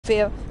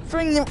here,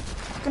 bringing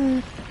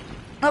fucking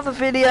another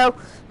video,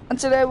 and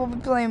today we'll be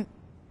playing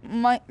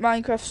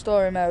Minecraft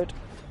Story Mode.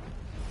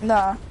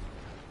 Nah,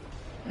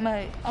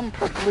 mate, I'm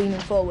probably leaning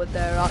forward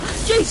there.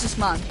 Jesus,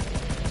 man.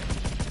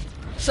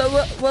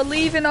 So we're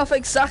leaving off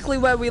exactly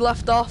where we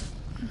left off.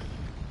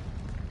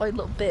 Oh, you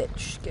little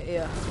bitch, get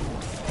here.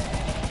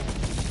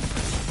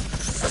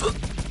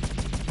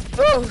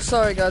 Oh,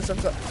 sorry guys,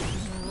 I've got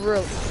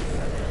real.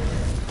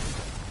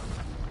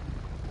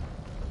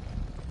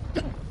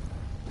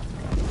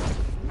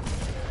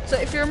 So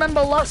if you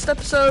remember last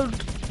episode,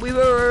 we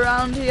were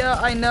around here.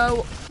 I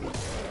know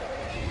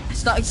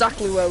it's not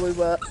exactly where we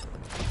were.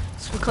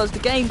 It's because the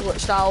game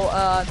glitched out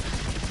and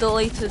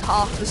deleted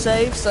half the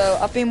save. So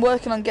I've been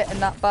working on getting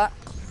that back.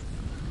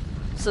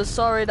 So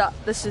sorry that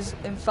this is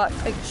in fact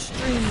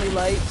extremely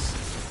late.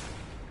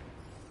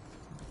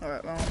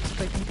 Alright, well, it's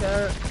taken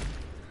care of.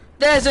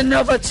 There's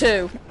another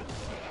two!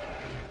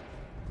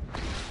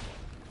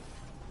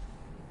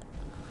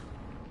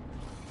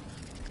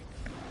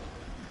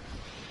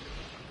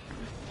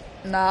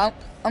 Nah,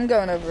 I'm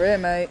going over here,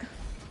 mate.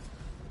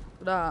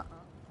 That.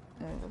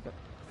 Oh,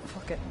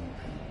 fuck it.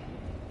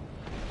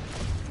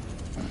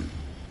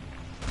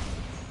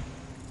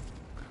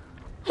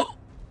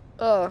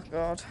 Oh,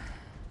 God.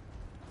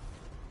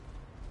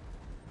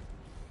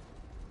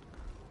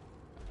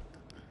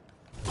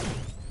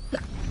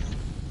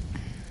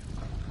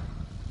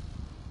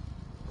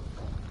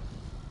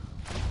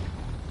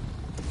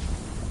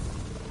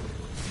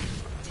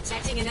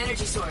 Detecting an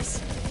energy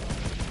source.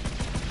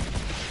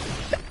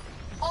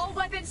 All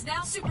weapons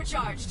now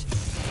supercharged.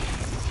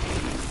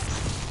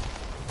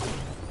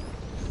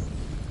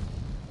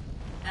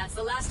 That's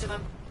the last of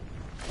them.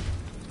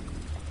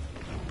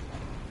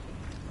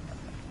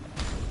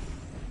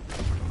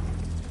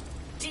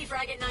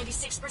 Defrag at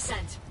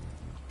 96%.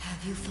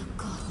 Have you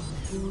forgotten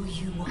who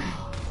you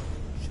are?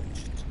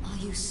 Are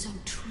you so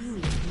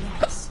truly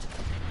lost?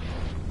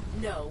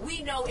 No,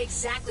 we know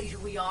exactly who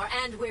we are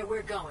and where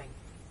we're going.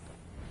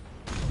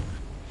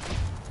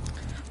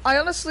 I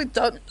honestly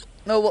don't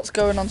know what's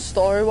going on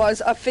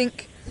story-wise. I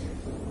think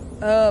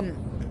the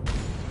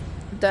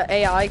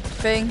AI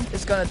thing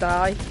is gonna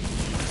die.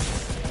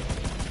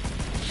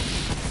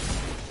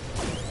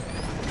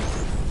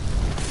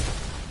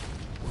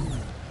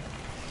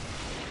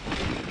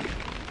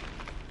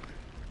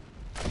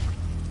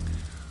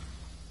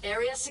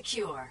 Area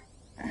secure.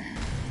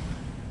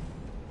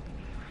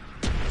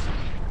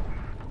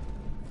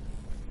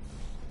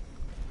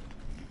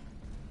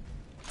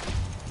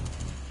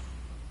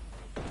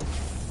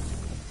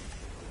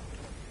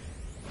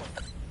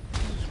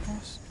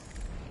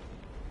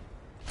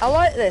 I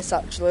like this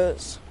actually,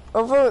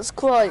 although it's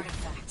quite...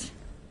 Artifact.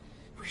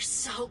 We're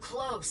so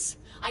close.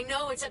 I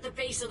know it's at the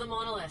base of the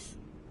monolith.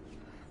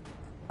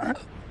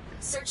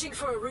 Searching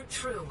for a route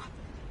through.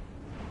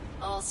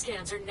 All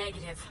scans are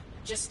negative.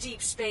 Just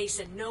deep space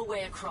and no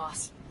way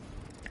across.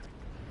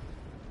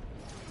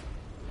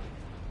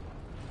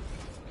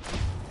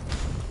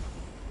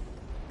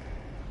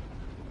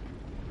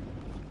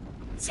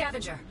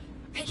 Scavenger,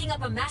 picking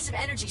up a massive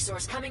energy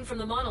source coming from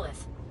the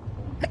monolith.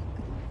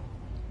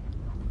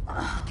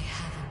 I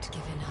haven't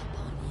given up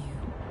on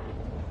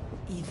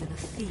you. Even a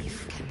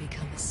thief can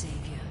become a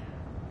savior.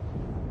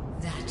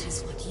 That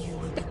is what you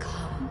will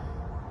become.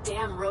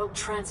 Damn rogue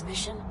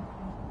transmission.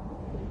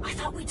 I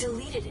thought we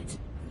deleted it.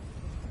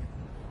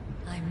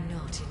 I'm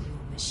not in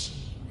your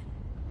machine.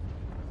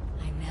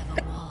 I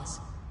never was.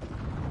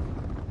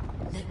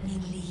 Let me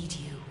lead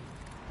you.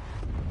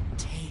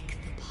 Take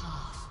the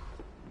path.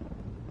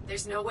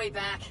 There's no way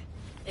back.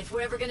 If we're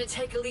ever gonna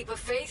take a leap of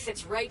faith,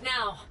 it's right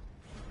now.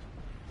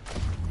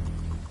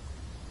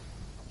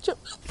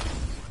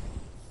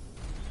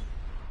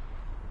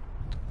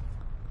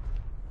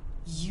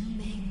 You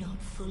may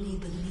not fully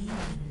believe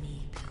in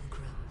me,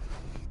 Pilgrim.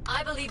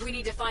 I believe we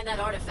need to find that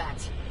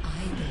artifact.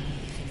 I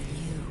believe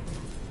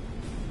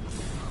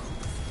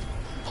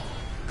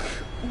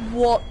in you.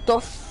 What the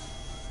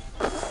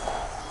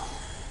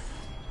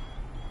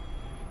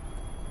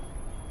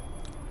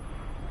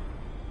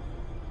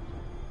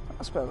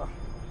That's better.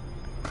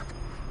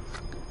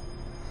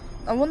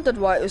 I wondered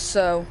why it was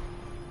so...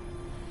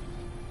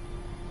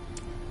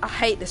 I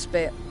hate this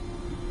bit.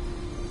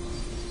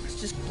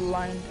 It's just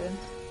blinding.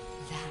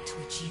 That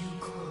which you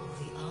call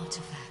the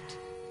artifact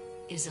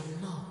is a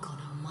lock on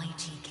a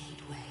mighty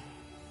gateway.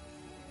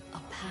 A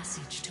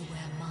passage to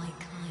where my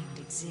kind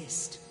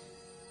exist.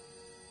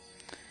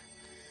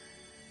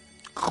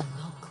 A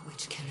lock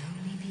which can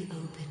only be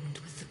opened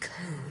with the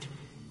code.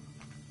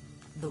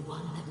 The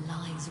one that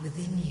lies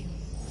within you.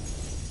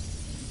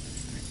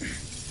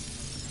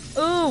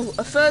 Ooh,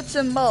 a third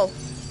symbol.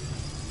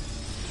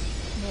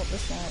 What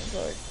this one looks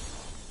like.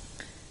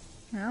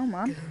 Oh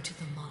man. Go to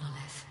the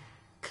monolith.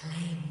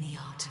 Claim the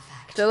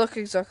artifact. They look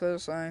exactly the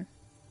same.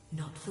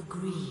 Not for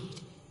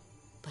greed,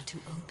 but to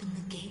open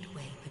the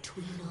gateway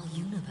between our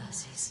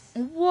universes.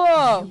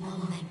 Whoa! You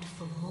are meant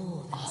for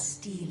more than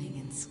stealing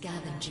and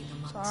scavenging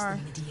amongst the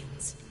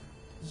Midians.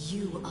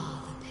 You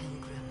are the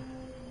Pilgrim,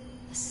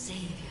 a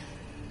savior.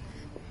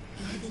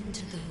 even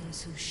to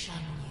those who shun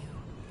you.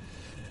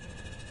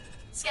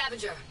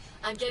 Scavenger,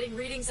 I'm getting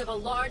readings of a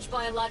large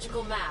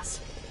biological mass.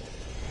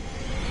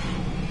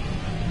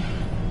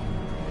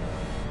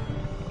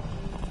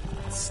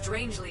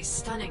 Strangely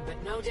stunning,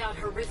 but no doubt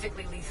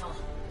horrifically lethal.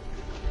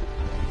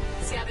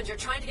 Scavenger,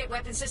 trying to get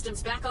weapon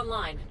systems back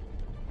online.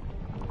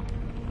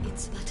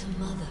 It's but a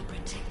mother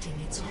protecting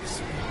its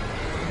offspring.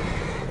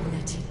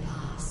 Let it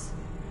pass.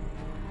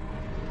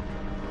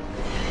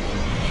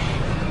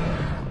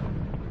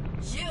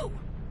 You!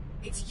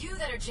 It's you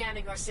that are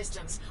jamming our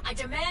systems. I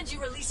demand you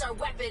release our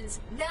weapons,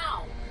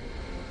 now!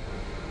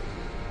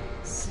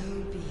 So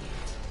be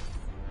it.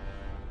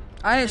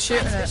 I ain't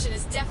shooting it. Transmission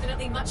is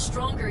definitely much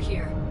stronger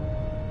here.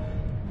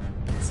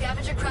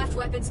 Scavenger craft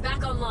weapons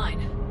back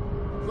online.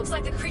 Looks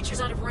like the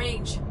creature's out of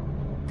range.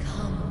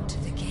 Come to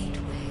the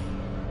gateway.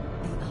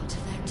 The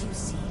artifact you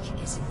seek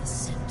is in the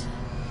center,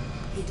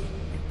 hidden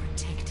and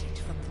protected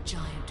from the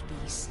giant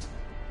beast.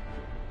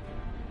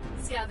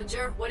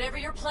 Scavenger, whatever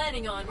you're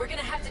planning on, we're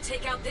gonna have to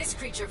take out this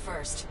creature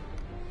first.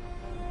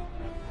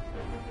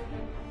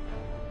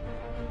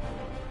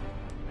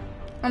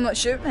 I'm not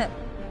shooting it.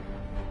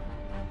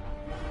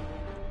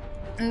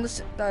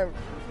 Unless it directly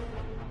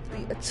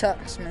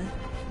attacks me.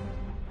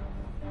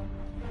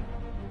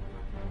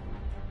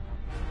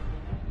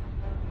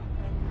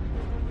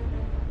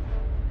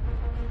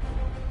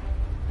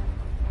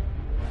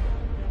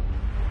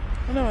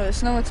 Oh no,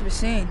 it's nowhere to be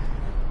seen.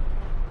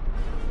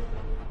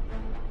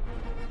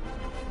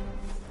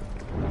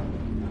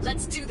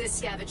 Let's do this,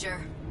 Scavenger.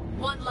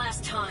 One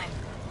last time.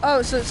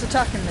 Oh, so it's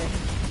attacking me.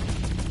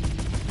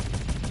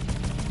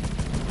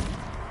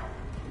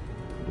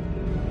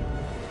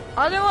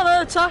 I don't want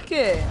to attack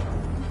it.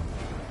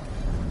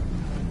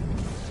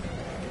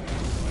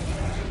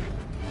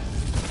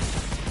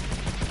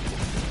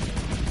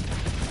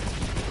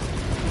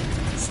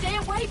 Stay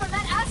away from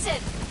that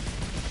acid!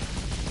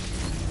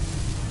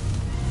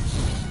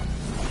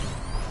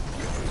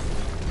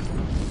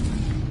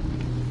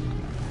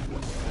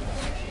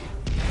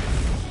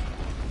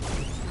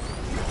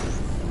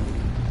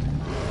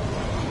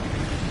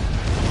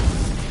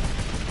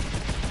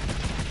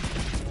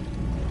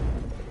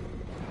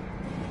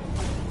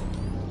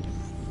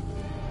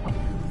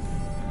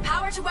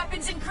 Power to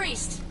weapons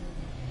increased.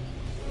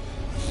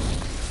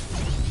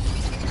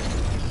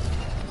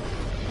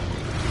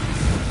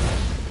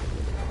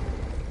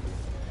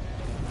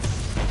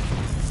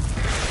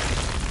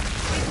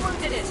 We've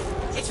wounded it.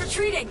 It's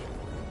retreating.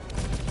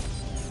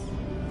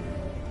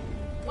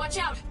 Watch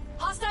out.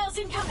 Hostiles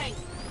incoming.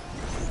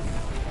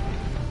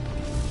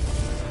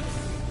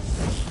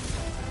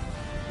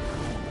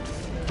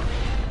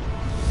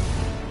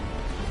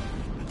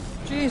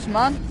 Jeez,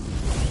 man.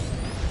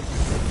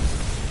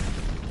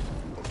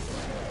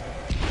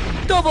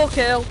 Double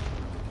kill.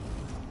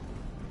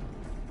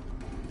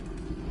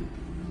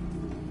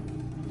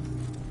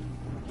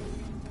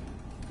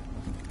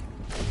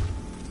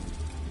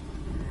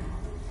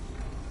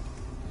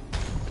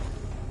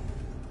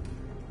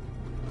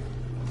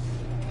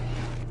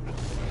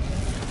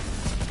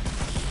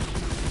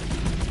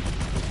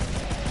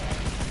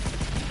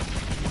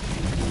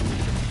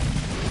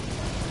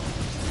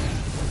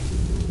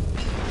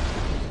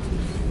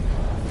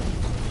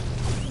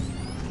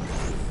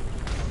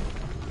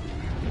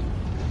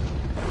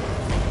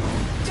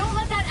 Don't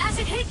let that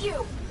acid hit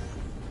you!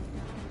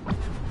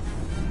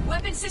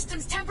 Weapon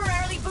systems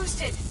temporarily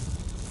boosted.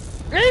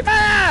 Eat my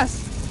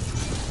ass!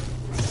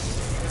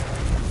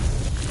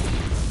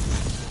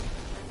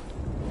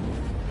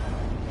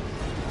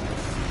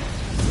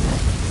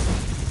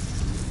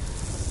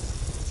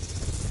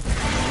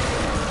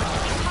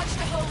 Punch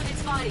the hole in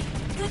its body.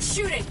 Good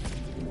shooting.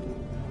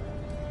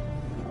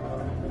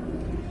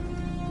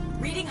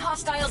 Reading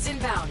hostiles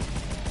inbound.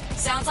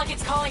 Sounds like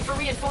it's calling for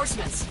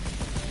reinforcements.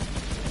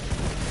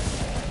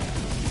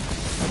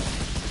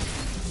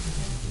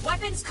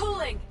 Weapons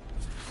cooling.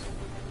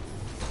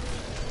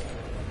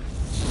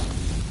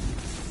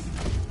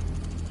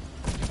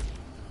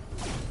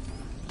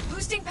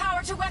 Boosting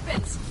power to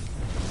weapons.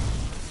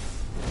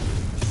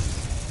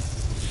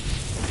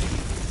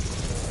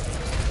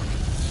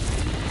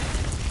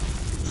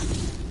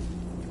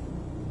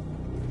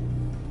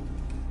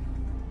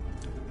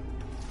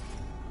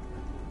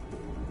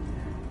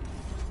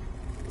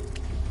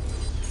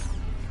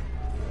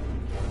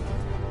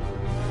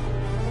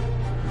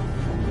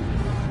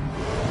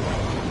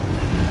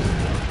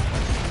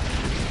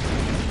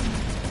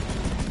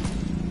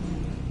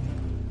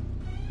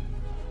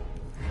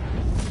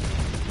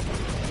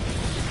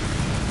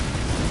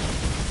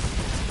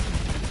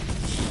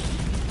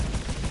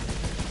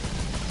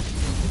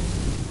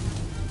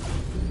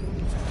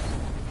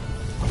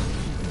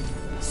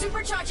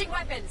 Supercharging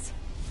weapons.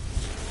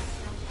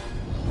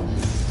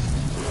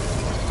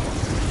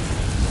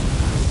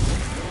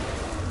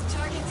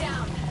 Target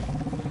down.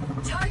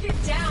 Target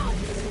down.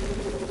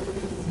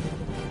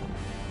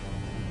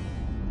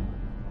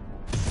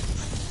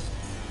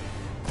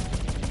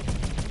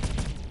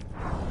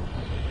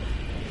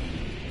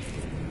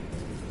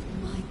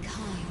 My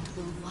kind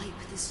will wipe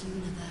this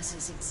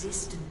universe's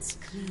existence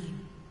clean.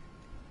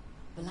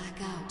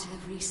 Black out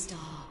every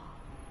star,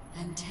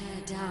 and tear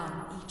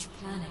down each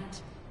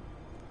planet.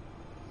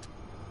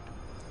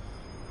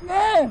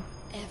 No!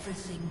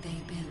 Everything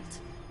they built,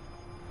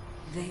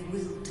 they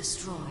will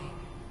destroy.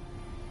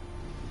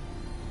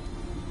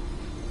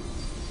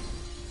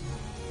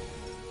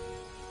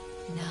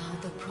 Now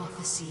the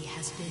prophecy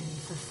has been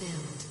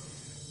fulfilled,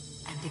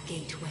 and the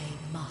gateway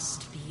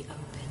must be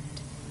opened.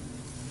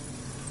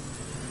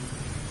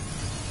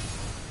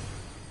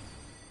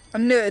 I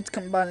knew it'd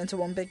combine into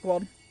one big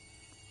one.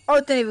 Oh,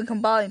 it didn't even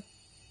combine.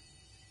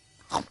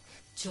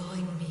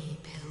 Join me,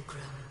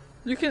 Pilgrim.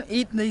 You can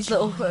eat these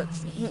little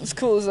bits. It's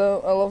cool as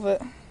hell. I love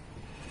it.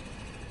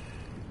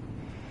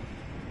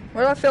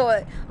 Where do I feel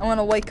like I'm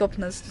gonna wake up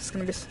and there's just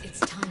gonna be It's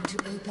time to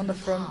open on the the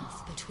front.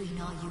 path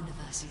between our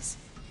universes.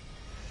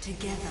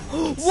 Together,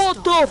 What stop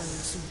the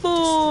those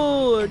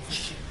who destroy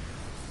fudge?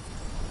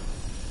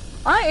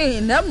 I ain't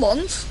eating them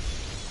ones.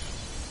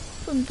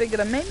 Something bigger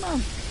than me,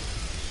 man.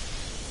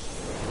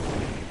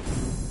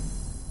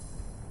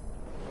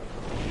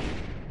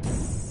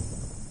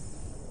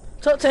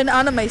 Top 10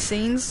 anime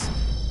scenes.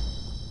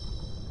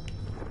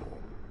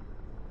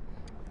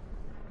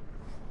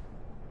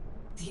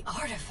 The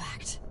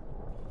artifact.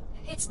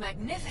 It's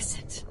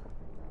magnificent.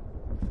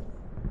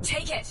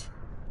 Take it.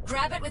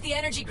 Grab it with the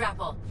energy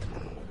grapple.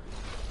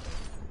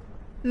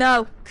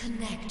 No.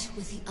 Connect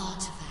with the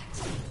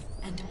artifact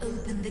and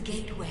open the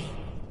gateway.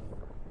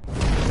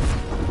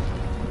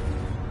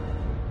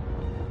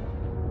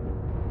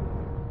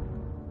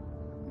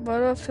 Why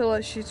do I feel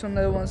like she's one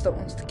of the ones that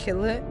wants to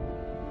kill it?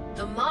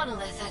 The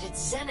monolith at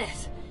its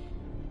zenith.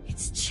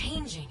 It's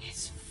changing.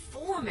 It's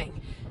forming.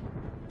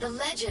 The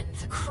legend,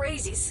 the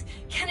crazies.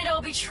 Can it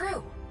all be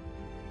true?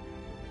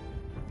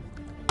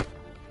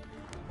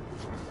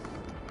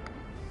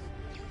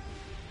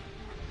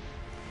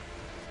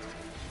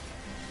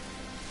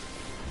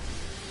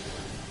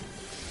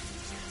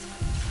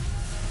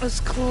 As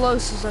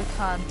close as I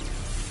can.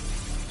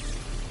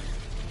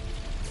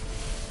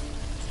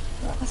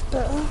 That's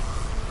better.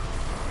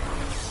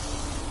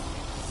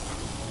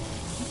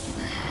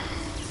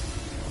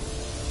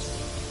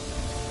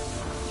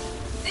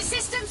 The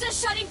systems are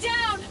shutting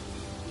down!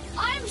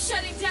 I'm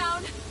shutting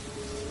down!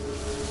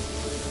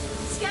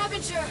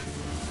 Scavenger!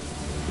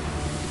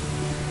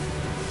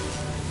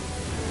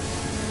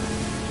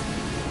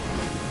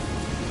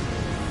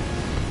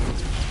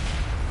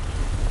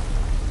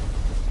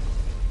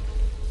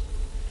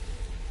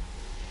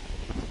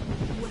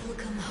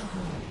 Welcome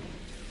home.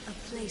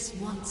 A place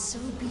once so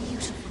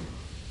beautiful,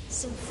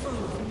 so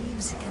full of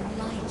music and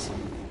light.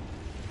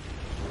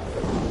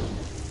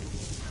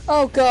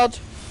 Oh god.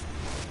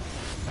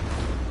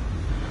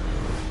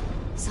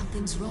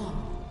 Something's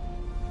wrong.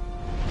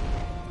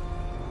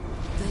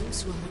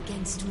 Those who are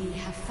against me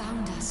have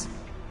found us.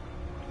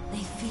 They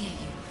fear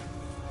you.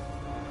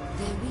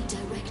 They're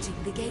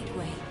redirecting the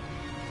gateway.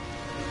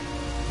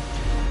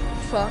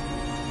 Fuck.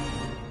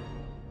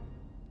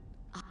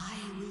 I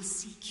will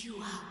seek you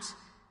out.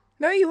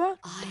 There you are.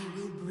 I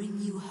will bring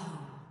you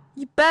home.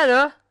 You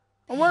better.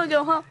 I wanna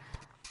go home.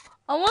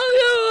 I wanna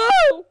go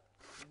home.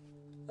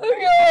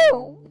 I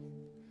go.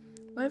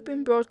 I've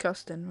been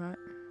broadcasting, right?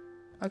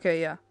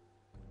 Okay, yeah.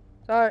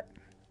 Alright.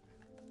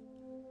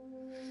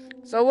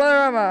 So where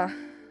am I?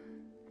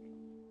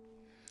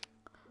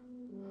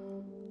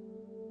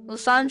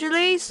 Los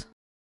Angeles?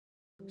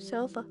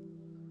 Silver.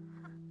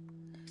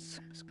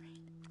 Sunscreen.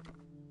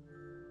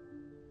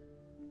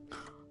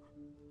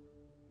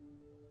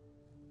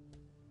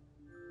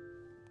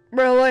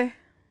 Really?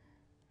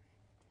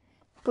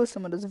 Play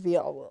some of those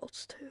VR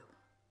worlds too.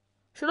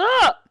 Shut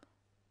up!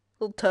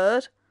 Little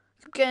turd.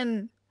 Keep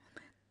getting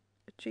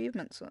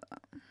achievements like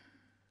that.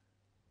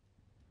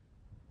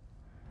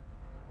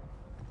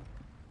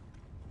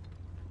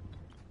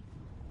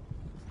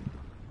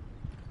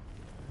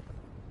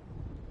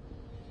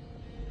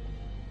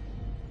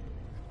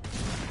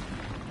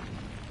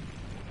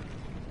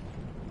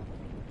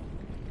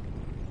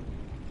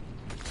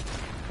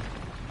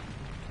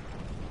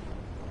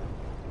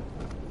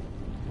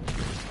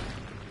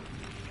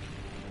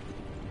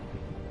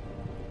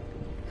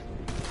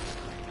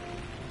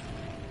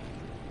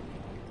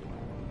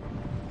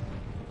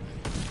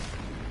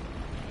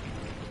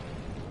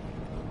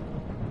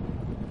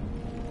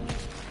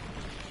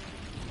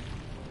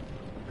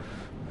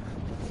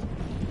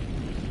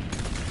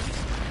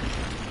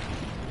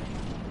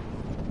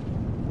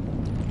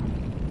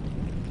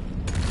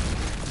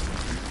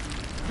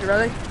 You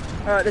ready?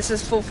 Alright, this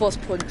is full force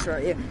punch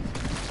right here.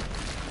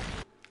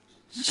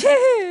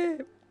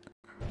 Shit!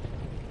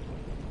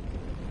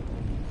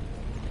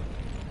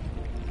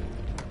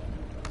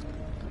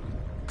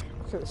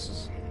 Okay, this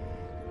is...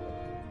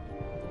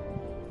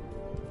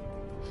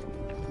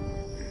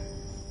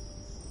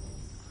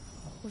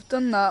 We've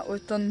done that,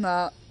 we've done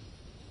that.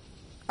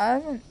 I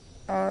haven't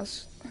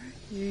asked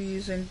you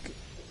using...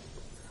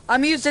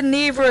 I'm using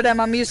neither of them,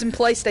 I'm using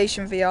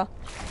PlayStation VR.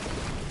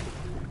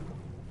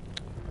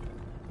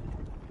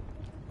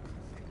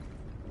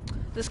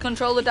 This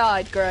controller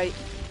died, great.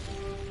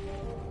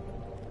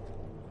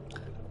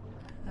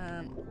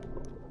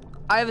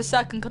 I have a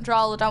second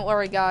controller, don't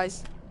worry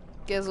guys.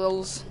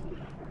 Gizzles.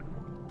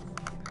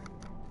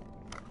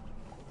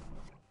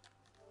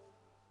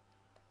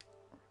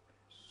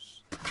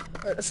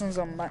 Right, this one's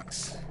on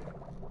max.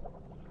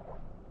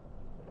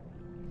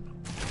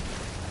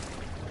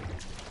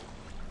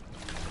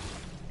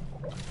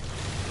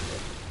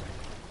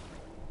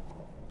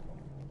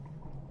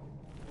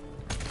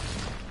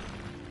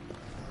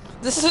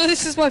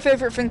 This is my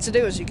favourite thing to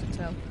do, as you can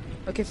tell.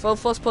 Okay, full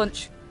force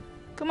punch.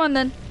 Come on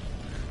then.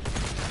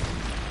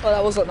 Oh,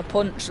 that wasn't a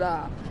punch,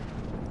 that.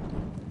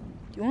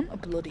 Do you want a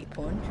bloody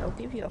punch? I'll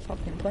give you a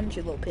fucking punch,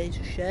 you little piece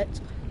of shit.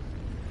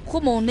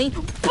 Come on, then.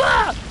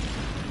 Bah!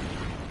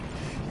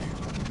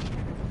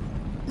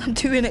 I'm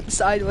doing it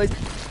sideways.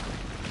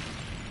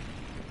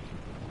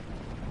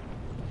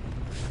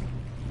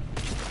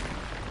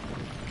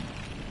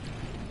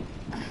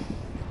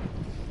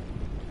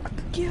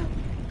 Yeah.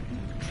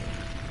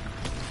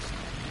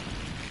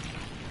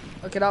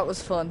 Okay, that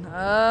was fun.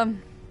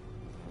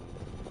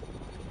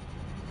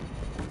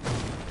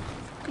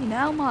 Fucking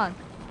hell, man.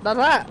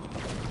 That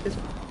is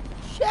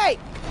shake.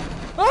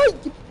 Oh,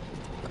 you...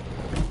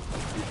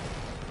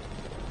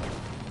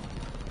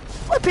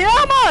 Flipping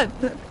hell, man.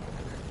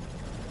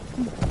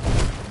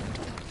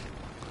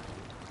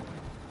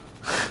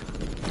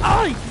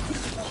 Oh,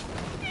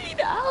 you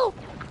know.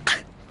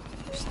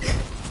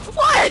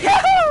 What?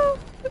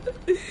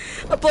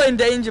 I'm playing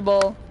Danger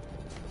Ball.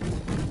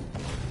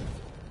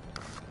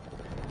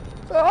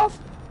 Go off.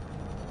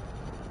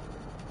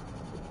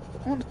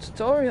 I want a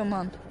tutorial,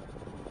 man.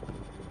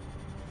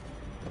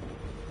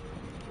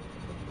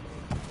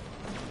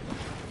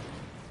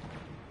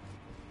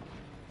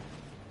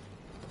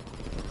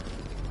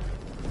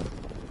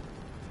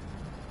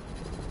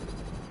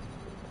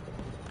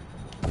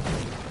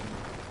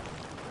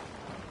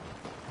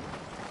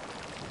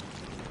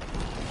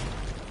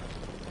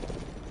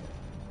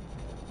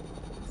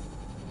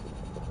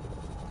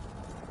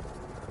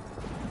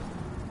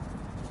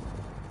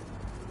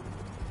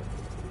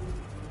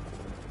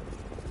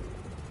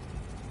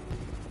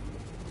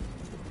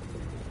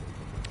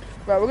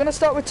 Right, we're gonna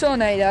start with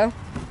Tornado.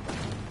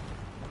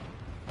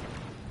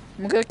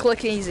 I'm gonna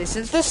click easy.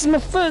 Since this is my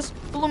first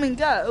blooming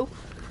go,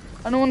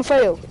 I don't want to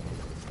fail.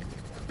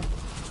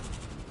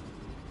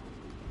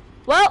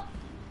 Well,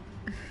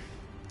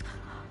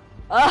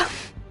 I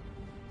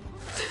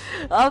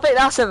don't think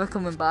that's ever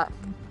coming back.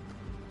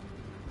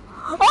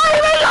 Oh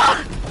my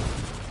god!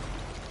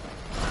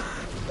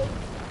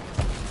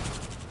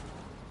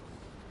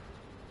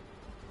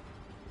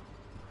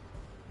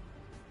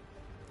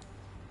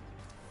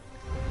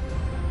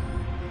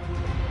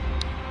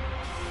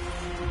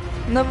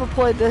 Never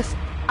played this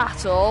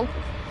at all,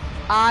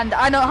 and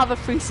I don't have a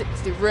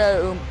 360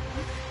 room,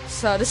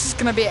 so this is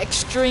gonna be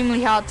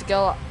extremely hard to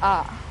go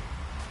at.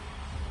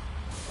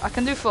 I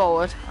can do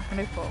forward. I can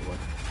do forward.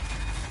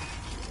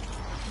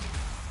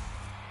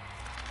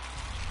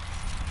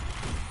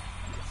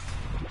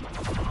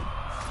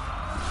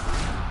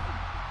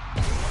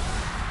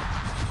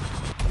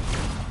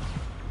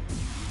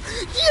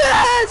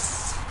 Yes!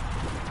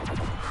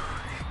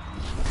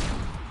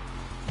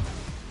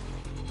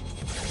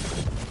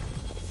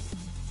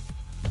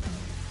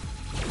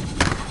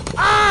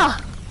 Ah!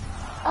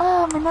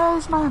 Oh, my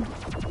nose, man.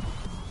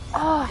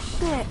 Oh,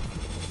 shit.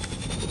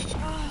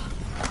 Oh.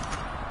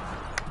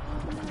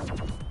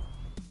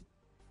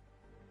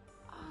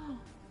 Oh,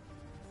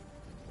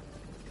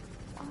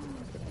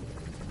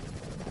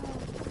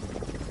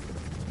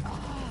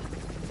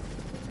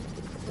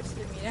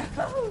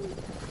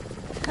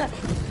 no.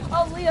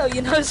 Oh, Leo,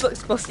 your nose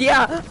looks busty.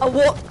 Yeah,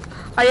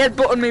 I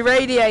headbutted my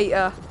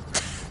radiator.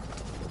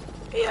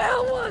 Yeah,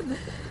 one.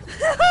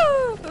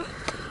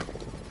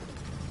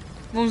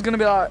 Mum's gonna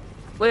be like,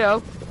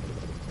 Leo,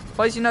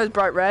 why is your nose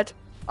bright red?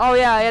 Oh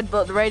yeah, I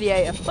headbutted the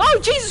radiator. Oh,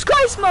 Jesus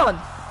Christ, man!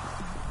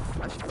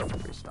 I should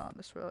probably restart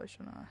this really,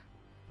 shouldn't I?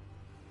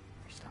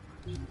 Restart.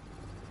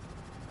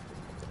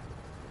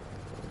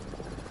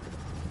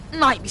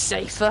 Might be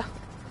safer.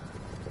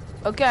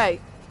 Okay.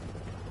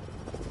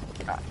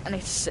 I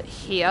need to sit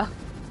here.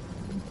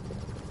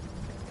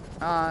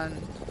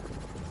 And...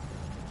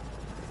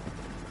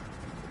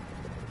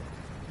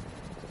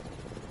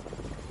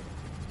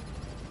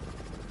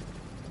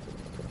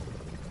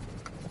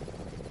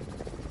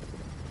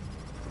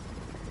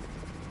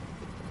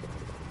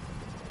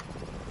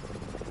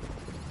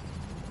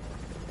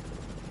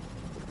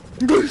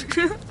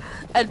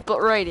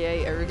 headbutt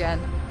radiator again.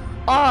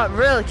 Oh, it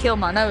really killed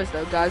my nose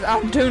though, guys.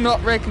 I do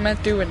not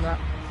recommend doing that.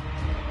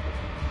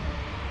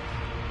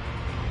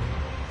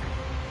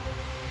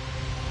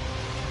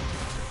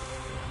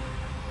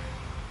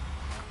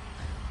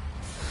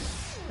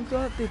 I'm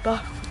gonna be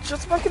back.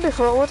 Just I can be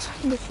forward.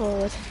 I can be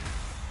forward.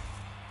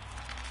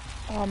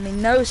 Oh, my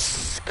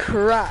nose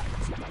cracked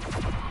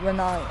when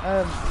I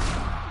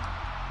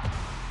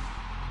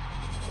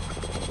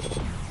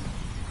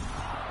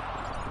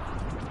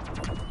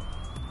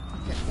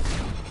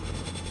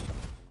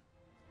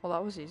Well,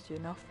 that was easy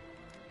enough.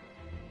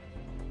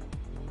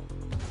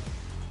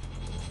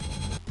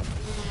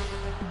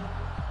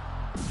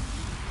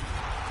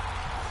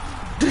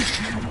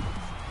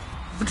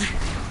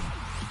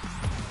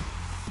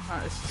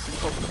 Alright, this is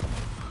simple.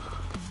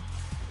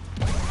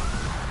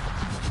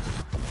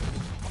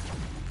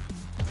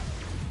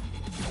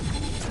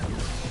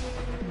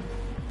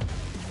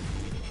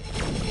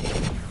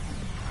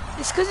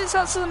 It's because it's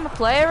outside my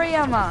play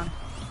area, man.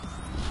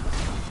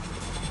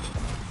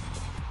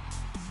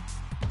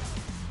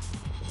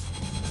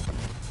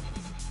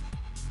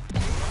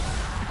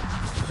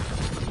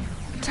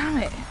 Damn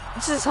it.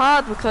 This is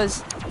hard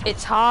because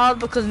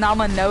now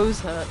my nose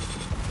hurts.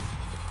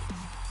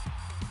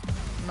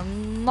 And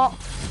I'm not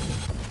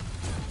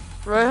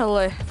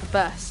really the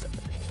best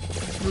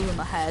at moving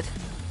my head.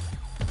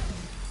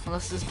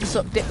 Unless it's the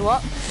suck dick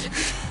what?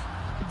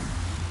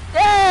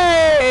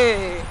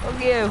 Yay!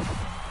 Fuck you.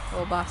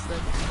 Oh bastard.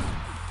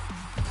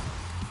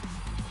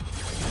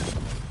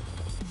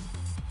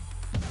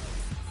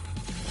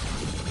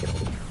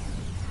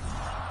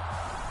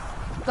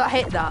 That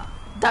hit that.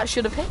 That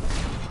should have hit.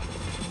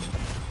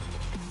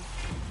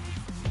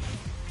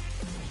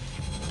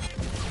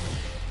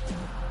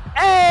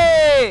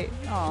 Hey!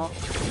 Oh.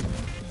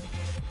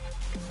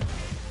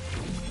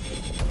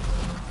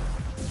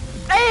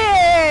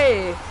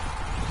 Hey!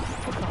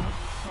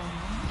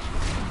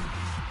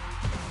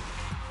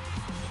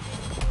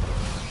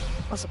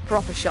 That's a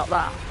proper shot,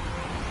 that.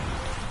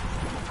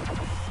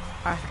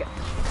 Alright, okay.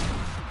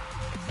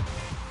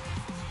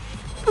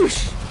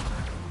 Whoosh!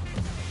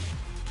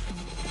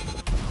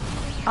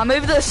 I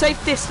moved at a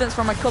safe distance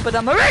from my cupboard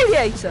and my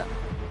radiator!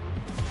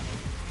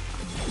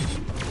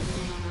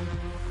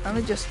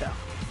 Only just though.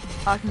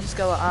 I can just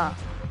go like that.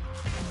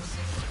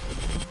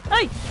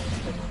 Hey!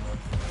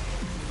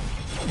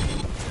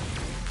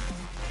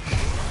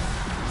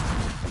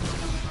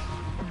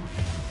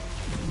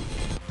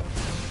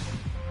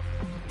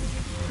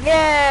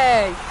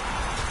 Yay!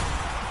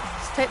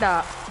 Let's take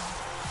that.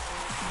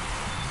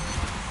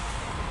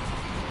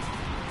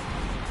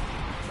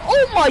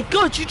 Oh my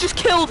god, you just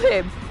killed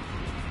him!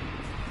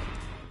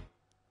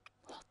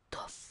 What the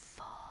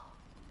fuck?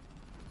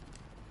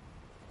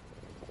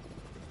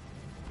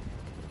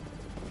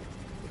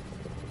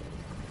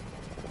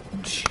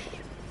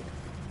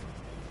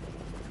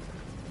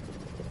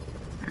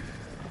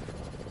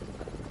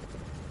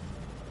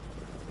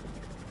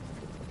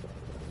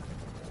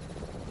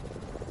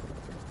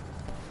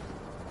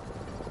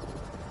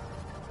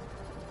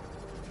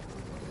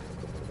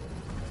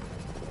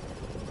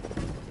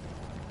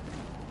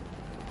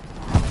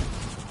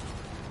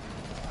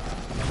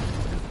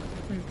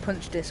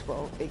 Punch this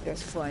while it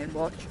goes flying,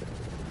 watch.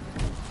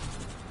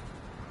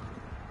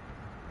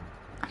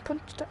 I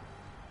punched it.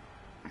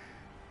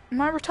 Am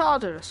I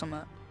retarded or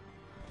something?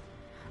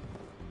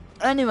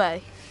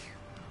 Anyway.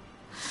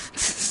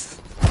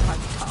 I'm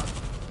retarded.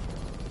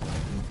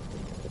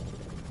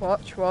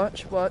 Watch,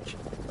 watch, watch.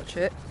 Watch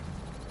it.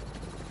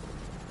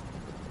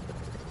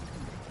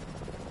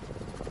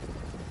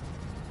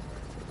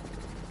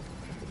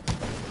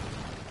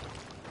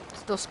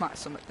 Still smack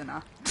something, didn't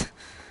I?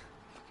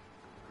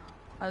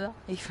 I don't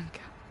even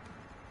care.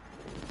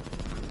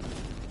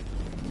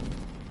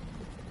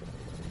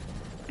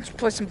 Let's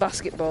play some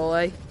basketball,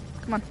 eh?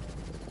 Come on.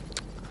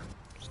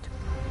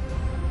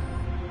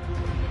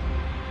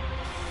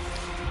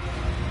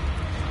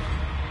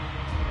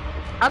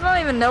 I don't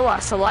even know what I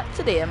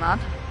selected here, man.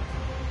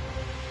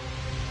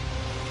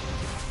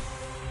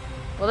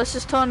 Well, this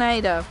is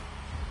tornado.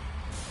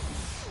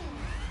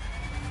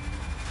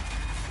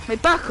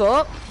 Wait, back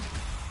up.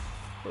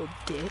 Oh,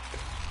 dick.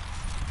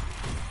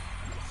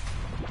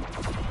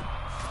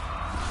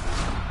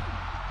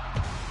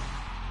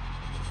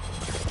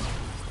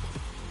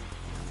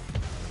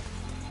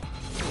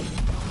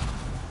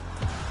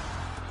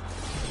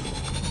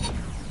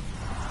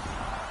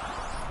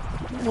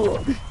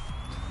 Whoa.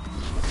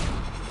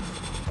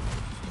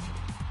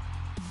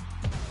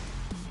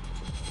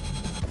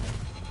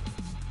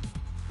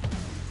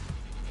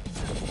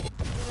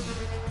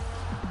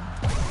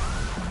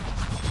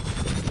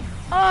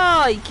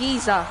 Oh,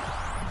 geezer.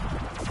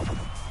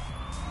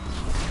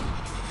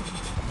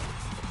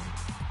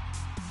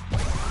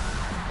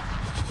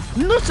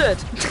 Nutted!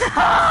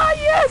 Ah,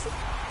 yes!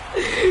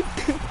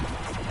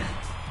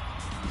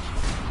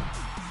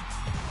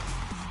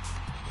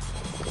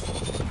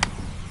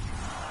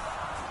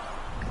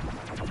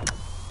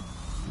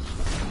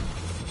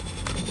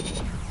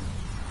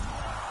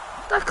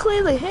 That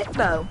clearly hit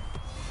though.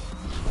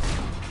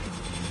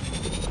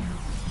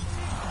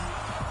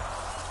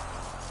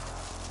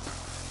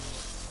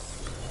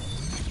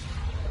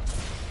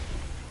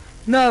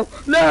 No,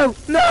 no,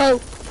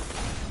 no!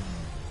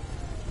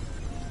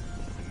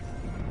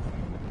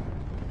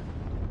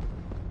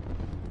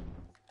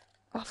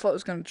 I thought it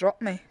was going to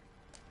drop me.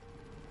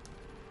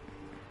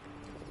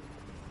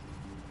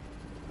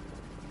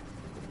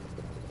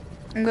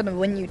 I'm going to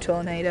win you,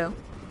 tornado.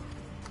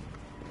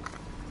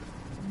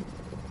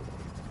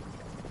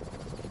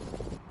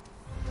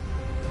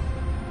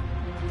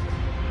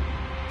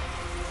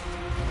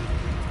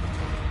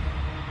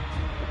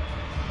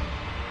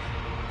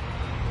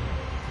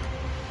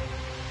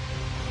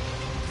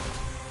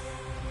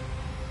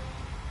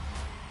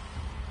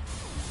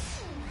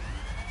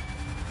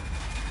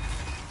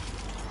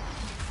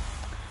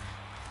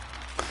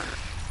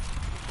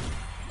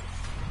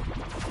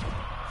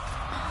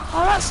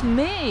 That's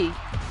me.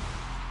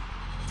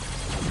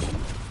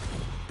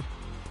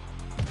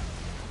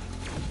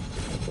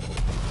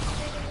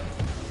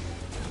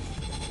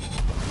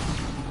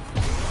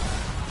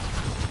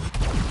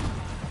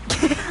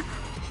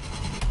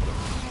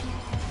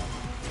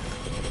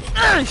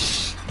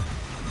 Ish.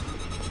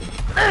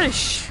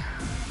 Ish.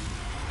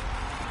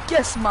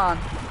 Yes, man.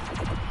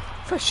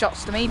 First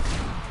shots to me.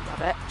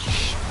 Love it.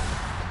 Shh.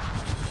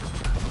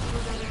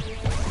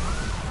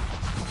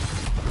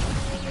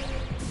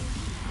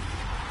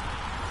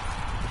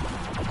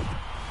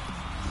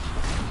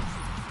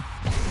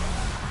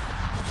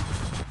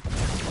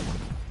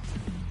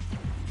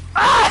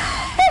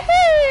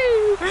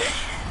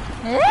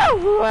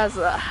 Who was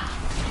that?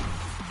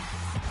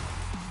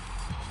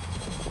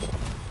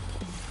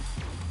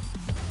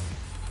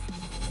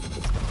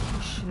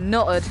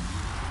 Nutted.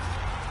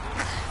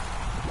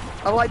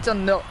 I like to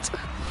nut.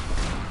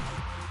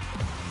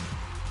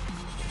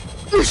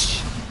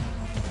 Oosh.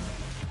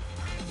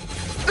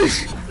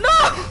 Oosh. No!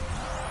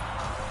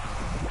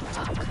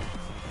 Fuck.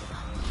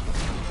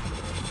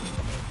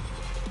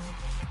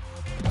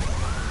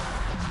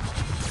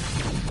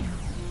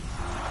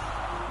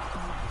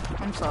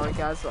 I'm sorry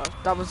guys,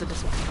 that was a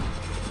disappointment.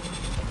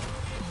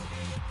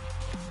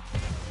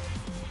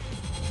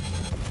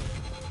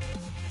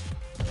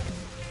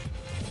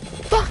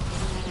 Fuck!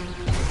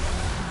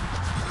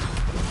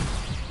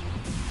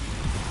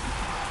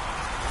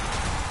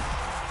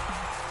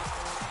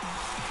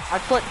 I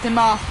flipped him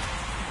off.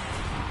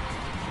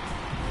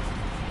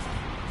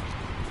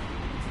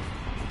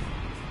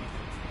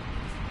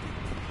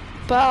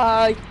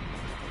 Bye.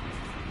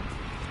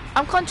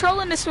 I'm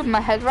controlling this with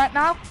my head right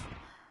now.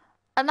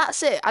 And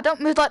that's it. I don't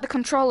move like the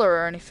controller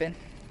or anything.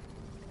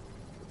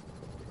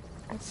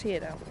 Let's see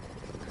it out.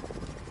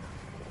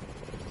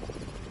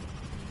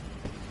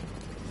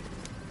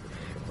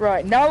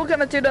 Right, now we're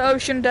gonna do the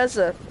ocean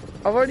desert.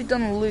 I've already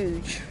done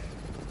Luge,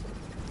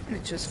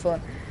 which is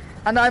fun.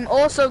 And I'm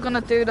also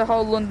gonna do the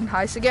whole London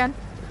heist again,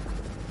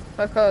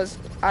 because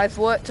I've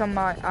worked on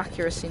my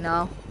accuracy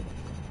now.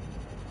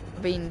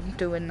 I've been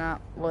doing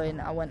that when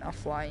I went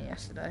offline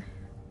yesterday.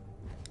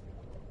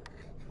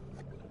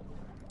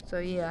 So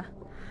yeah.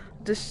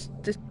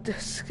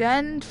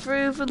 Descend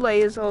through the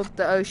layers of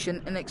the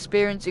ocean and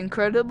experience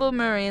incredible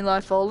marine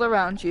life all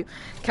around you.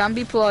 Can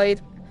be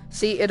played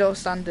seated or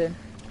standing.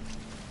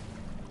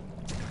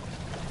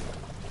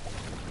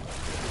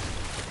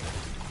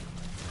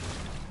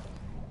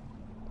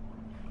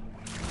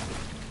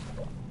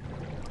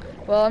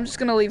 Well, I'm just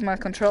gonna leave my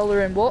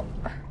controller in what?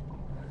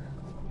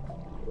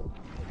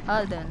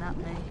 I'll do not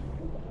me.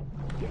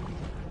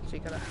 So you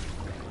gotta.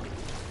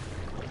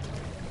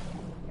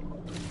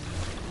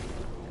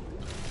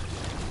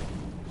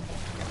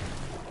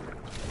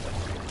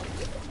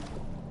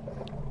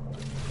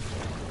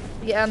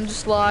 Yeah, I'm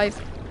just live.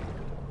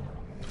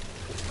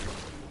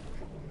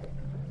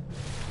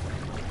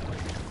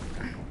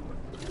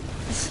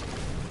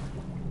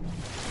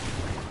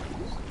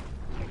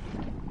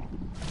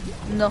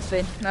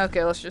 Nothing.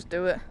 Okay, let's just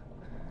do it.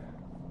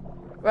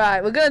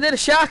 Right, we're gonna do the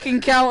shark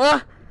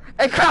encounter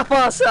and crap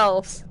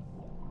ourselves.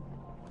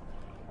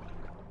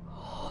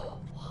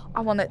 I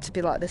want it to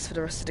be like this for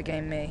the rest of the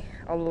game, me.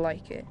 I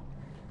like it.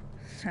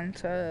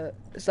 Center.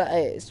 Is that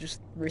it? It's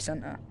just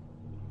recenter.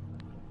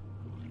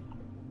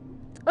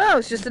 Oh,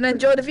 it's just an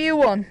enjoy the view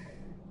one.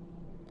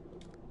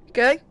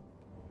 Okay.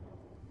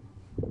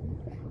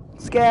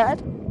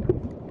 Scared.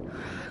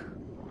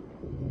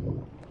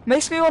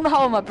 Makes me want to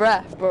hold my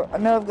breath, but I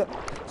know I've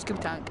got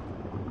scuba tank.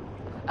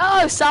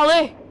 Oh,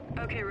 Sally!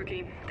 Okay,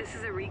 Rookie. This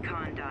is a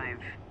recon dive.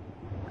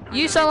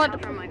 You sound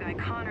like from my guy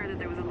Connor that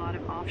there was a lot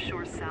of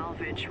offshore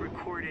salvage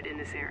recorded in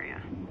this area.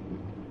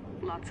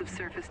 Lots of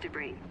surface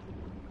debris.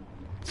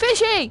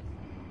 Fishy!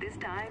 This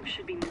dive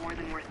should be more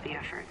than worth the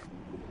effort.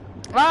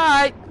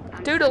 Alright,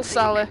 I'm doodle, sensing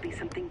Sally. it could be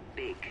something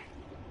big.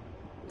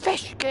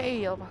 Fish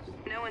gale.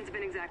 No one's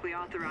been exactly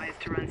authorized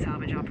to run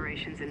salvage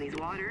operations in these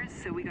waters,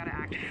 so we gotta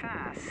act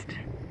fast.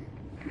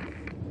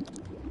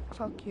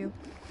 Fuck you.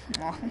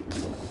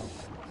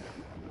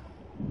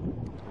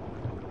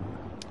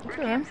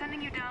 Rookie, I'm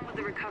sending you down with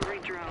the recovery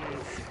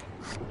drones.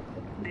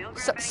 They'll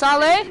grab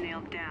Sally? anything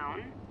nailed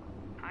down.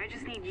 I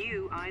just need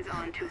you eyes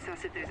on to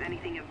assess if there's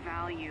anything of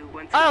value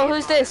once. Oh, we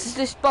who's get this? Is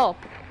this Bob?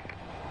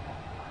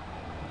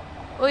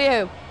 Who are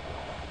you?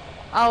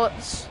 Oh,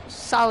 it's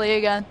Sally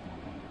again.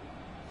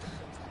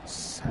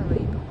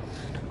 Sally.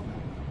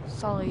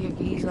 Sally, you It's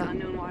geezer.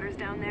 unknown waters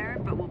down there,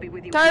 but we'll be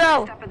with you Turn every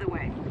out. step of the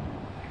way.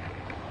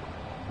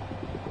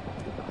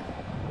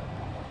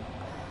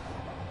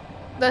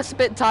 That's a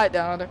bit tight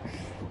down.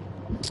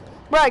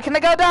 Right, can I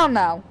go down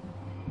now?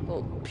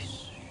 Oh,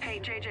 Hey,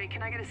 JJ,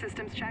 can I get a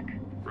systems check?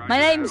 my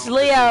name's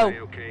Leo.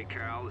 Okay,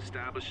 Cal.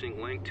 Establishing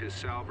link to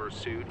Salver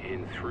suit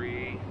in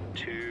 3,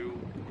 2,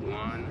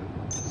 1.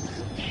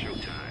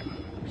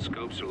 Showtime.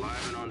 Scopes are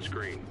live and on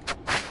screen.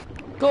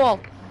 Go on.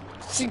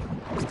 See,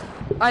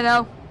 I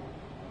know.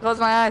 Close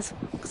my eyes.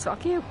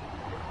 Fuck you.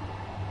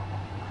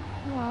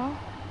 Wow.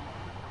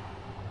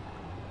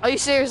 Are you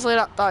seriously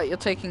that you're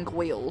taking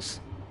wheels?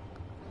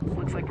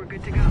 Looks like we're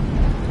good to go.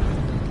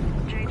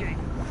 JJ,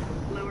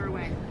 lower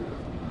away.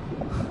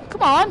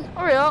 Come on,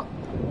 hurry up.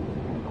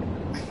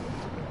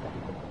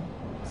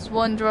 It's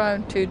one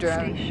drone, two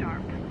drone. Stay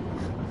sharp.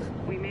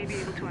 We may be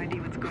able to ID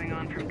what's going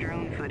on from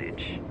drone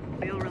footage.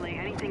 We'll relay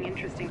anything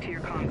interesting to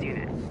your comms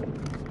unit.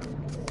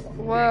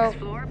 Well, Next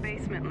floor,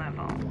 basement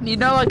level. you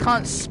know I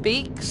can't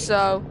speak,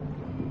 so...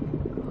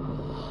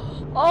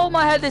 Oh,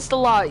 my head is the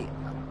light.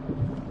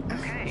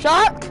 Okay.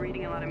 Shut! We're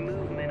reading a lot of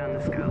movement on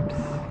the scopes.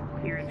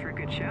 You're in for a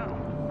good show.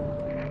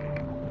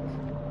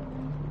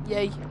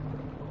 Yay.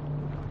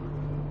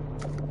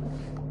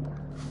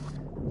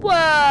 Whoa,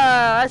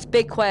 that's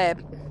big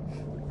quab.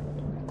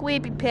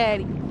 Quibby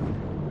patty.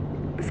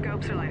 The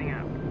scopes are lighting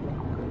up.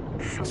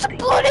 It's a Something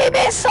bloody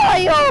missile!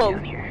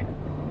 down here.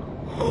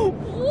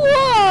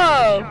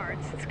 Whoa!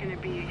 Charts, it's gonna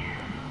be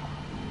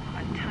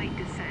a tight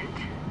descent.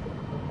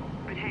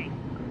 But hey,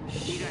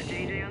 you got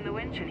JJ on the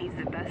winch and he's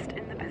the best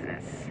in the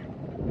business.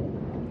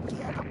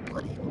 Yeah,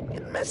 bloody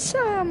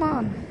missile,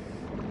 man.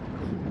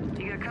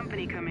 You got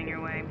company coming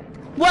your way.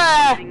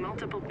 Where? Getting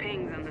multiple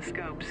pings on the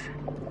scopes.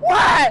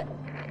 What?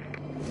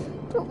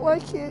 Don't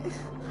like it.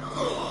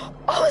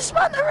 Oh, it's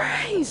Manta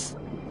Rays!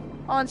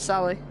 Oh, and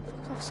Sally.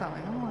 Fuck off, Sally.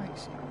 I don't like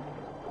Sally.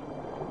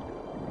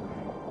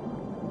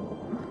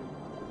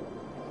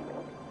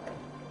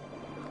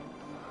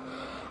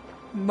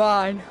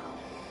 Mine.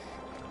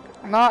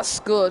 That's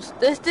good.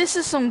 This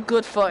is some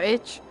good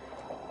footage.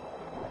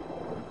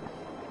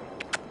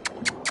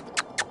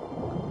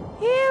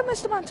 Here,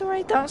 Mr. Manta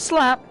Ray, don't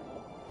slap.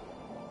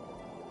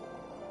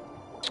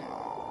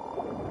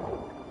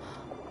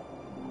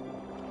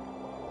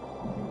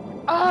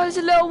 Oh, there's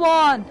a little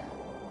one.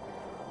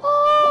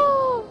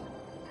 Oh.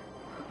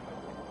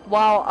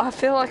 Wow, I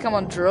feel like I'm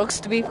on drugs,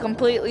 to be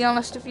completely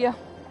honest with you.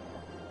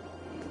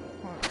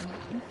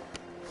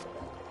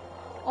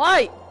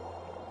 Right.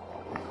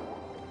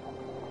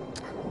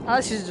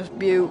 This is just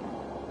beautiful.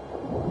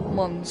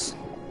 Muns.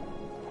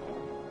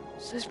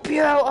 This is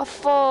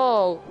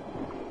beautiful.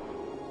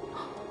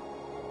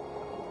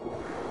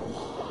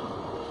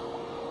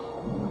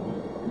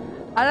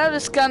 I know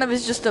this kind of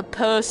is just a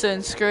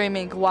person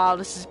screaming, wow,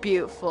 this is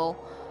beautiful,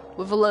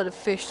 with a load of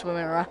fish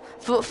swimming around.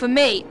 For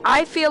me,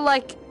 I feel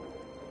like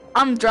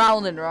I'm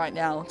drowning right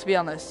now, to be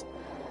honest.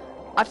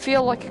 I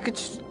feel like I could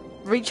just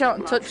reach out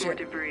and Lots touch more it.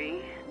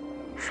 debris.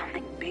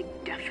 Something big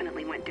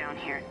definitely went down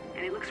here,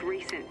 and it looks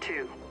recent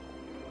too.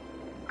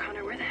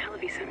 Connor, where the hell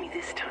have you sent me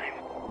this time?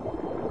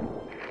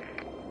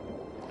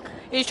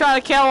 He's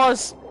trying to kill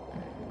us.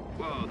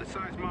 Whoa, the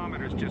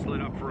seismometer's just lit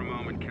up for a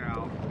moment,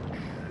 Cal.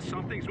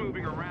 Something's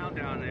moving around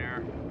down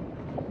there.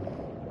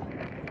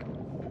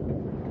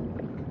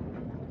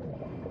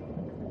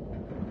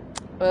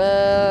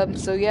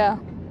 So yeah.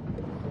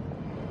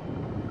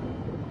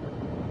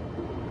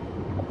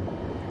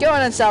 Go on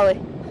then, Sally.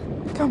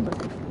 Come back.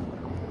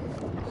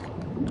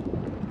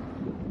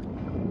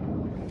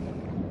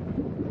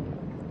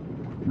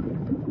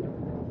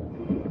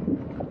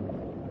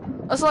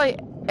 That's like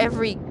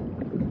every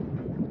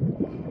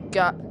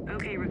gut.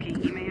 Okay, rookie,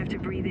 you may have to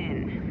breathe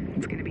in.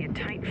 It's gonna be a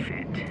tight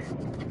fit.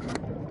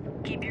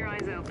 Keep your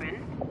eyes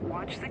open,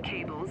 watch the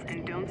cables,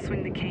 and don't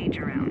swing the cage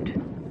around.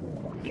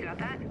 You got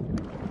that?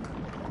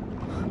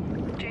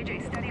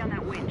 JJ, steady on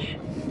that winch.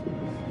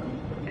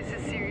 This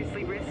is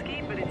seriously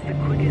risky, but it's the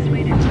quickest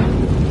way to...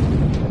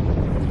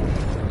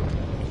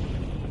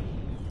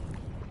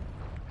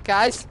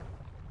 Guys.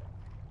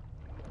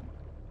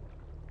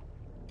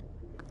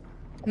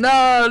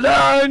 No,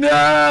 no,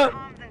 no!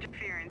 Comms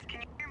interference.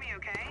 Can you hear me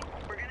okay?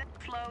 We're gonna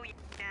slow you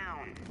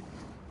down.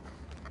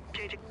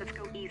 JJ, let's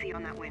go easy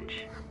on that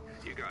winch.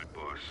 You got it,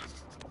 boss.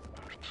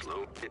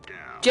 Slow it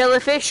down.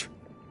 Jellyfish.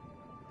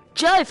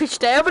 Jellyfish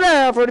stay over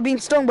there. I've already been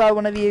stung by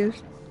one of you.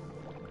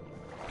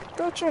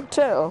 Don't try and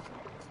turtle.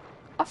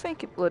 I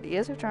think it bloody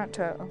is a giant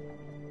turtle.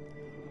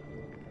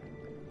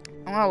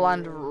 I'm gonna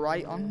land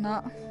right on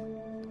that.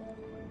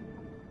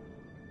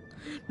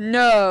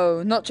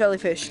 No, not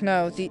jellyfish.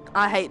 No,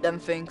 I hate them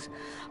things.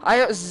 I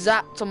got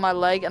zapped on my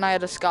leg and I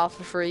had a scar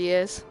for 3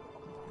 years.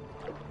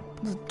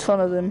 There's a ton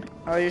of them.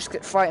 I just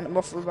get frightened them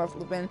off with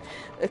flipping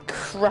a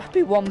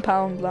crappy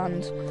 £1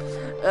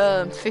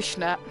 land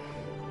fishnet.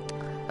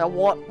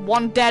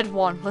 One dead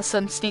one.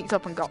 Listen, sneaked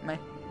up and got me.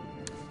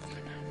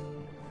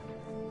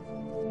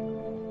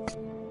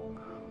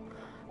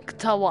 I can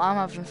tell what I'm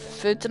having for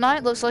food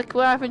tonight. Looks like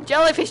we're having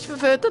jellyfish for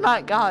food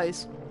tonight,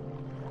 guys.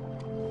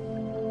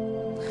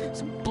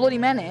 Some bloody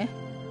many.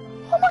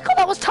 Oh my god,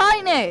 that was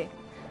tiny!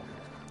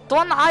 The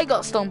one that I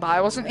got stung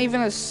by wasn't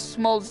even as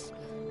small as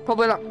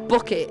probably that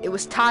bucket. It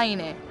was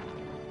tiny.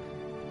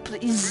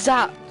 But he's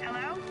zapped.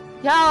 Hello?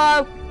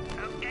 Hello!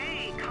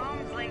 Okay,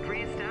 comms link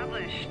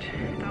reestablished.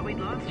 Thought we'd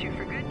lost you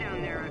for good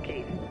down there,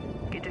 rookie.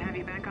 Good to have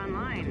you back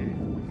online.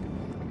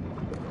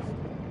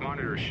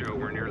 Monitors show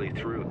we're nearly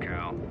through,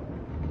 Cal.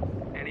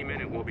 Any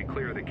minute we'll be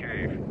clear of the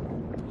cave.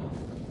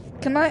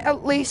 Can I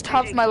at least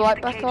have JJ, my can you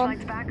light get the back cage on?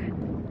 lights back?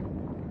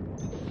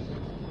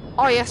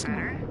 Oh yes.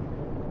 Better?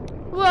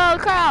 Whoa,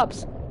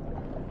 crabs!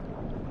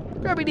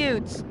 Grubby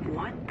dudes.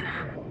 What the?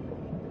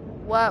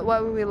 Where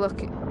were we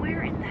looking?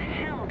 Where in the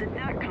hell did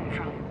that come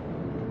from?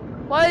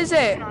 What is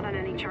it? It's not on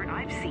any chart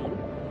I've seen.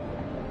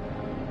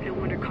 No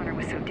wonder Connor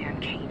was so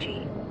damn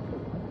cagey.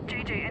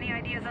 JJ, any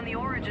ideas on the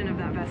origin of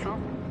that vessel?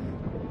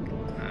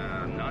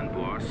 None,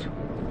 boss.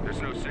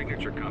 There's no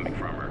signature coming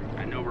from her,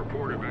 and no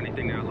report of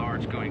anything that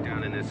large going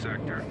down in this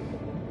sector.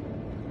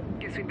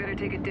 Guess we'd better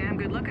take a damn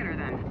good look at her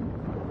then.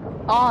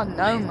 Oh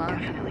no,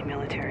 man. Definitely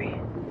military.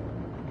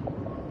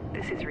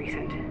 This is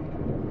recent.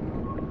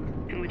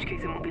 In which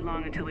case it won't be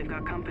long until we've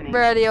got company.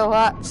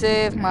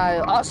 Radioactive. My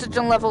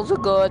oxygen levels are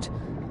good.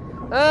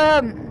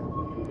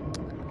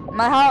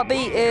 My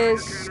heartbeat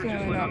is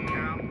going up.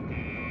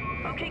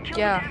 Okay, kill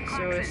Yeah, the damn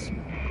so clocks is.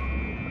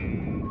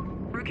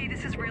 Rookie,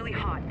 this is really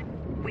hot.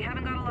 We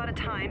haven't got a lot of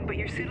time, but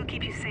your suit will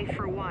keep you safe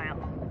for a while.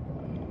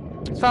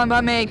 It's fine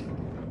by me.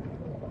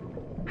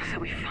 So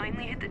we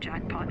finally hit the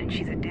jackpot, and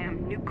she's a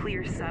damn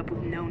nuclear sub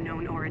with no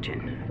known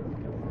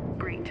origin.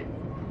 Great.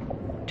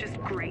 Just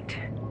great.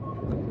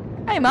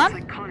 Hey, Looks man.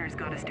 like Connor's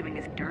got us doing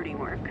his dirty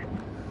work.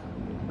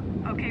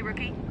 Okay,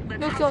 Rookie,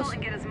 let's Of hustle course.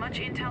 and get as much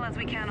intel as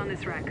we can on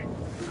this wreck.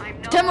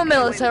 I'm not Tell my walking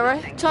away with military.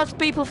 nothing. Charge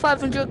people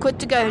 500 quid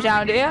to go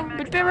down here.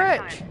 We'd be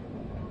rich.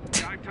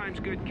 5 times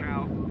good,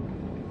 Cal.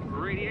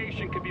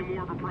 Radiation could be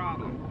more of a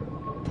problem.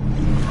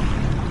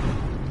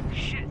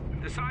 Shit,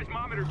 the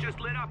seismometer just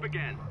lit up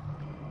again.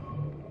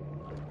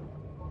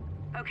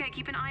 Okay,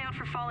 keep an eye out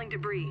for falling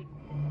debris.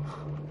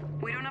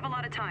 We don't have a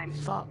lot of time.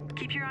 Fuck.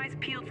 Keep your eyes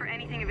peeled for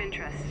anything of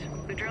interest.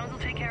 The drones will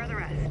take care of the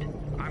rest.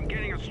 I'm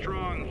getting a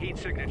strong heat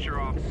signature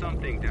off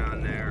something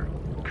down there.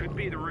 Could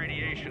be the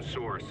radiation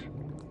source.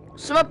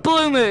 So my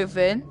blue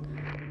moving.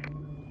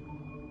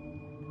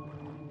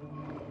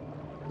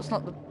 That's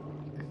not the.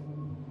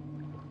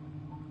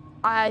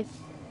 I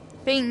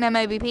think there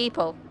may be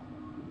people.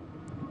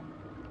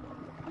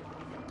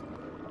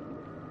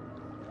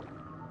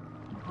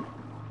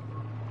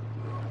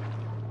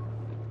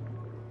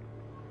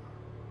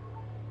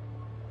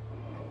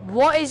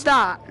 What is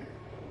that?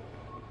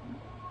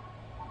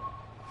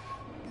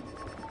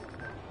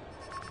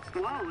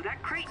 Whoa,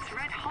 that crate's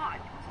red hot.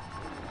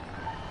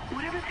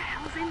 Whatever the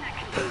hell's in that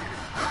container.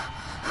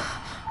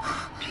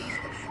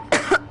 Jesus.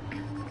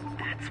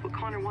 That's what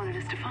Connor wanted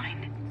us to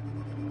find.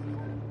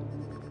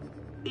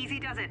 Easy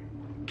does it.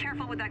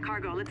 Careful with that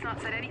cargo. Let's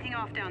not set anything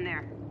off down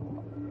there.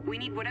 We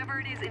need whatever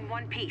it is in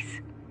one piece.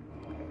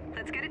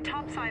 Let's get it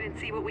topside and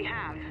see what we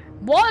have.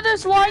 What are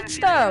those lights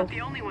We're though? not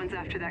the only ones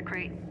after that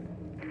crate.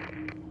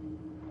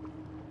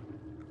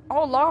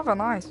 Oh, lava,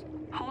 nice.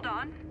 Hold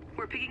on.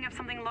 We're picking up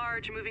something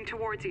large moving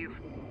towards you.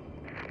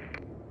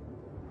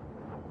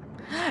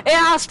 It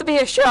has to be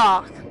a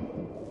shark.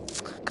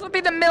 Could it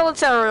be the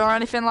military or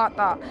anything like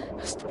that? It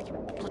has to be a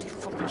bloody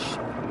fucking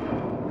shark.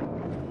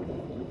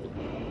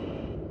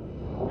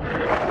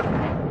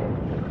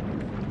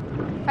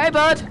 Hey,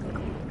 bud.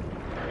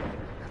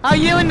 How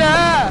you in there?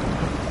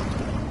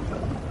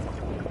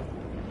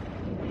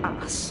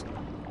 Ass.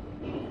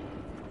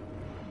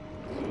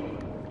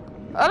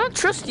 I don't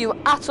trust you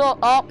at all.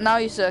 Oh, now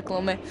you're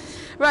circling me.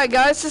 Right,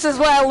 guys, this is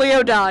where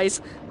Leo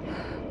dies.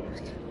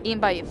 Eaten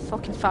by your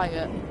fucking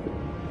faggot.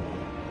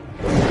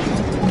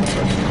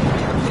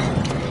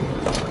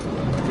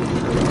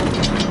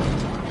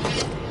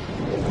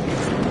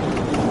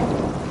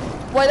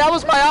 Wait, that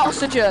was my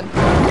oxygen.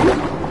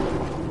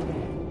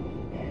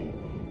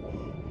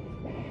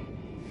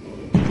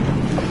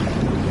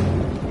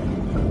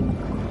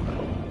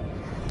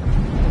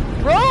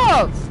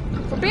 Rob!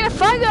 For being a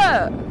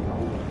faggot!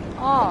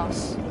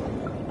 Arse.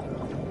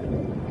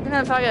 Being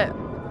a faggot.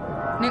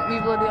 Nick me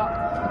bloody up.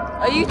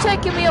 Are you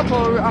taking me up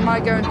or am I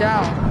going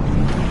down?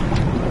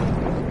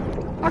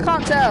 I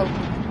can't tell.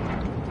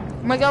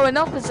 Am I going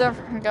up or is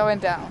everything going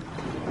down?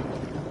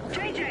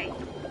 JJ!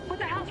 What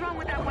the hell's wrong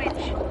with that winch?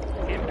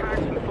 Impacts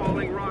from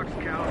falling rocks,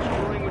 Cal,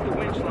 screwing with the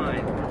winch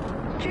line.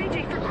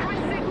 JJ, for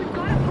Christ's sake, we've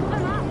got to pull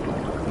them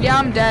up! Yeah,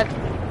 I'm dead.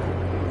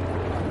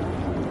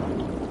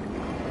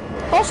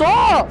 What's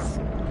off?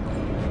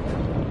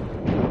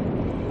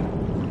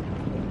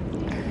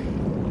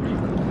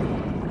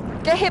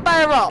 Get hit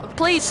by a rock.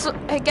 Please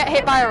get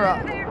hit by a Out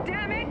rock. of there,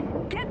 damn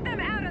it! Get them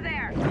out of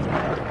there!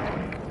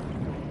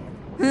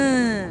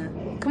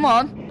 Come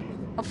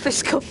on. I'll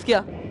fist cuff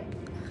you.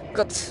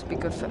 Got to be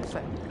good for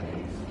it.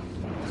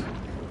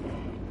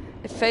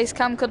 If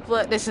Facecam could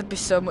work, this would be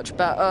so much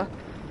better.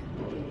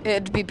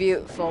 It'd be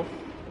beautiful.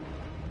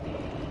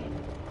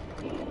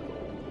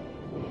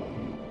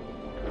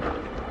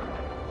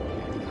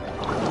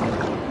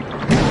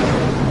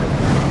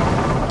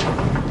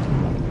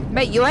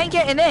 Mate, you ain't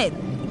getting in.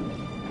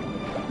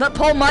 That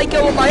pole might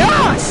go on my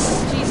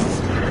ass! Jesus.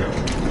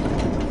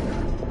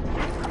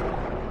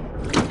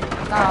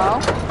 No.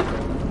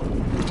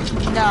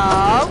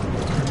 No.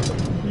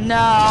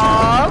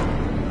 No.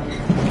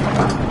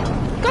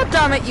 God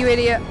damn it, you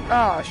idiot.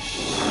 Oh,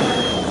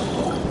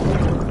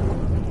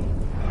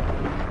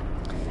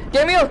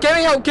 Get me up, get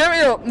me up, get me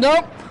up.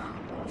 Nope.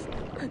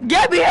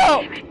 Get me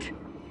up! Damn it!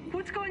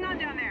 What's going on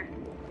down there?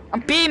 I'm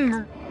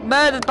being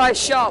murdered by a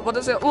shark. What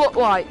does it look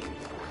like?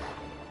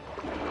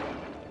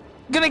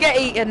 Gonna get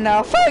eaten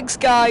now. Thanks,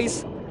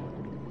 guys.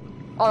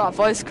 Oh, that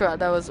voice crack,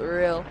 that was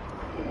real.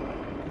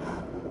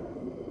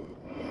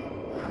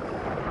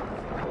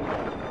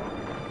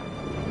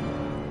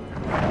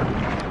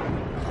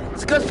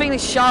 It's a good thing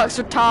this shark's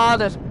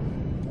retarded.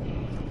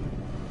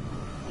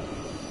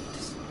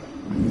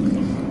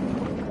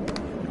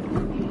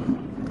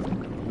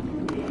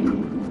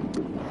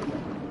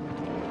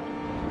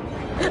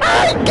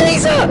 Ah,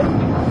 geezer!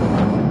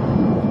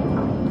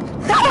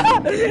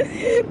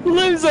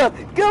 Loser!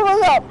 Go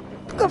on up!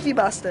 Fuck off, you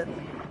bastard.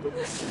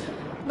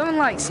 No one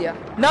likes you.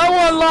 No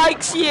one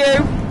likes you!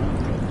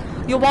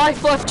 Your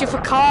wife left you for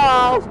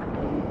Carl!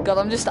 God,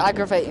 I'm just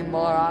aggravating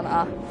more, aren't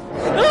I?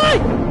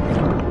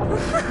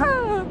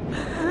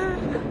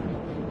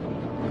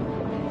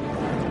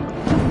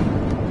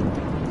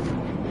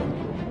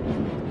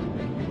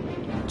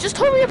 Just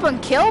hurry up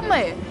and kill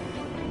me!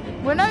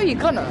 We know you're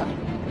gonna.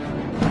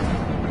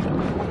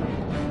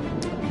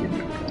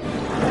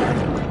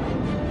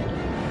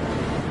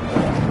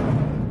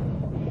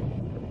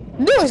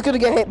 Knew I was gonna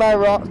get hit by a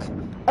rock.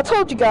 I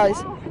told you guys.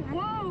 Oh,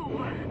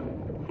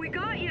 whoa! We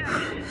got you.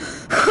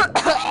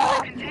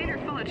 A container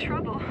full of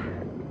trouble.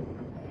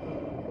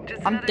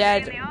 Just I'm another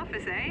dead. day in the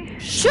office, eh?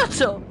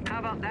 Shut up! How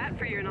about that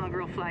for your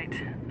inaugural flight?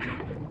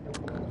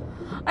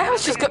 I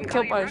was just got Couldn't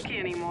killed call by you rookie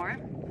anymore.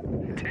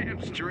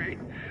 Damn straight.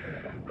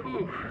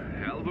 Whew,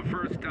 hell of a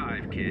first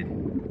dive, kid.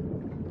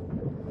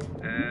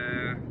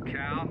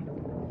 Cal?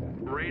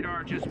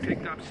 Radar just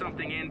picked up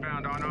something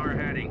inbound on our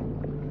heading.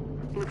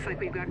 Looks like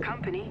we've got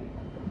company.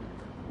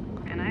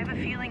 And I have a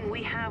feeling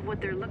we have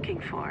what they're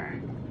looking for.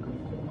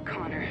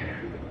 Connor,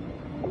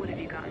 what have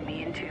you gotten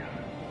me into?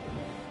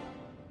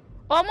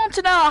 Well, I want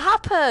to know what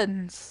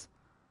happens.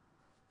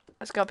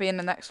 That's got to be in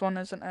the next one,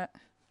 isn't it?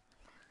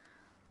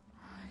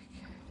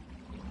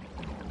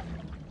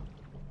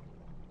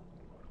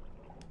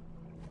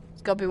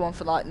 It's got to be one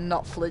for like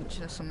not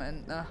flinching or something,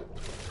 isn't there?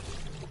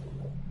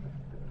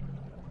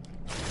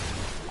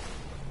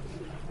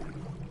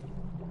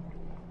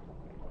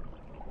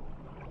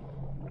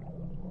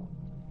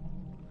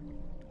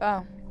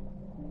 Oh.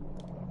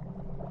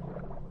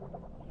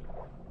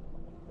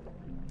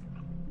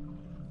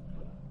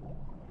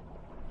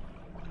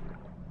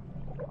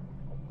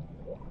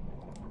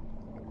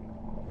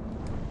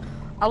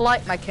 I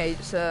like my cage,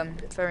 it's a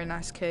very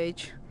nice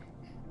cage.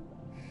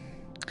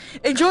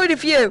 Enjoy the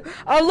view!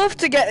 I love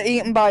to get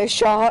eaten by a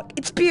shark.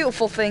 It's a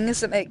beautiful thing,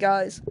 isn't it,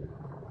 guys?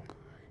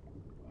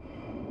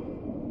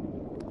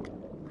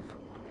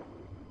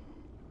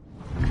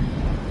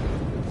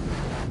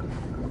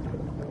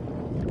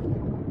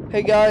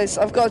 Hey guys,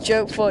 I've got a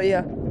joke for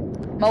you.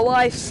 My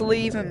wife's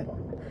leaving.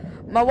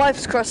 My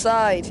wife's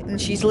cross-eyed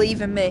and she's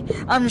leaving me.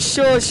 I'm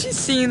sure she's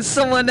seeing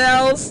someone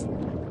else.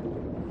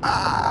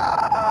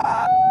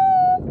 Ah!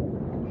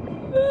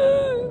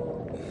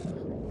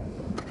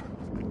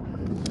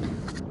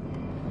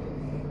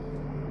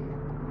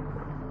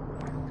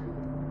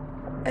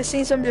 It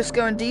seems I'm just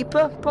going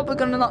deeper. Probably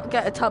gonna not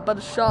get attacked by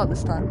the shark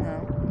this time now.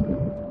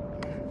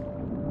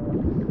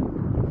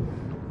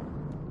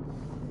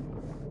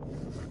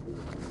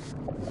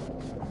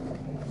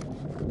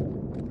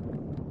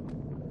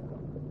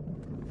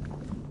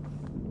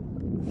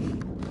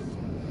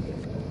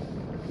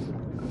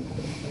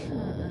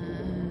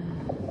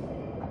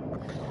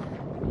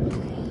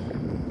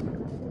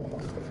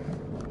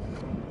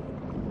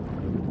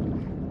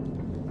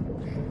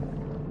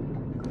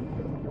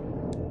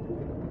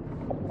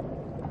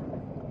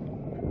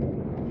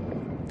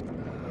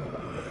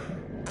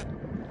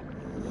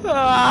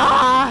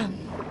 Ah!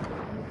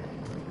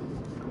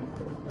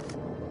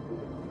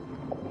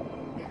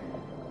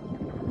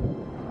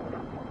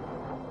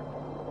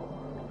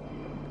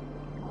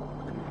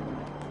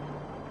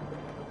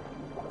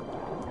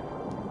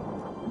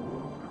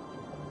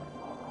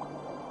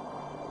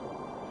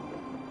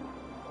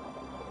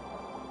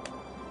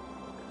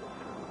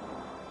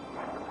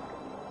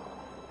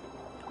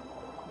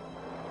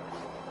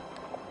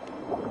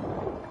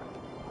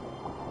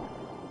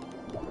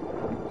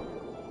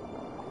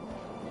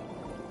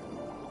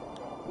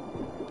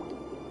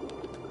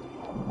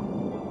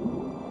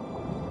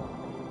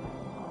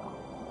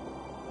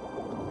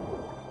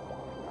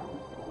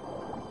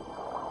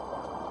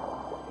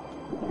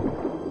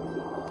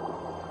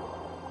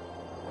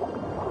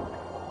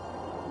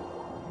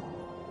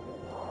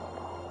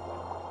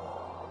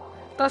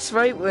 That's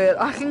very weird.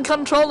 I can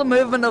control the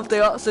movement of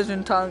the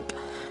oxygen tank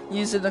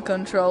using the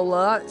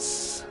controller.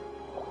 It's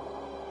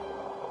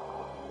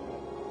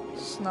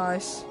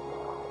nice.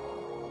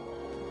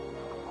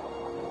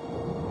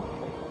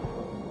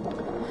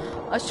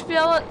 I should be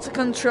able to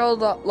control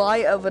that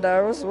light over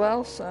there as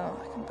well, so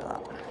I can do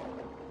that.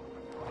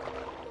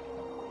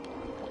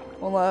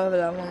 One light over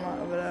there, one light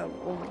over there,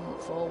 one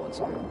forwards.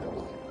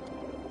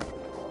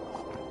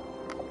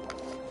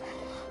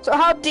 So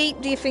how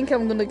deep do you think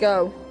I'm gonna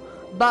go?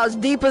 About as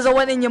deep as I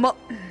went in your mum.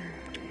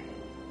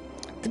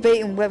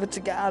 Debating whether to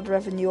get ad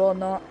revenue or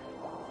not.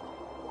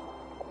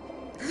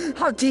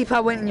 How deep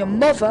I went in your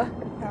mother.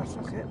 Ah,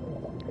 fuck it.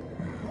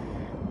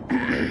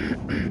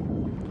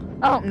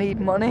 I don't need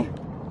money.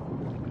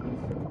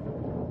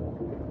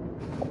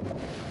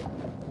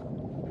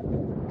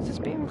 Is this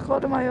being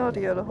recorded my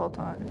audio the whole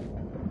time?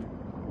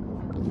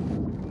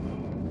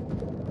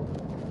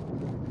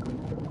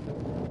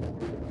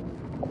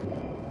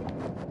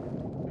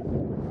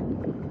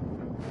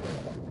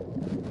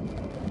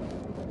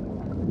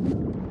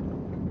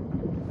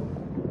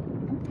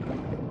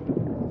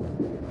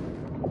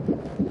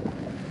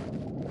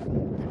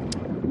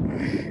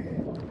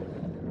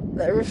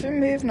 Let everything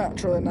move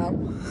naturally now.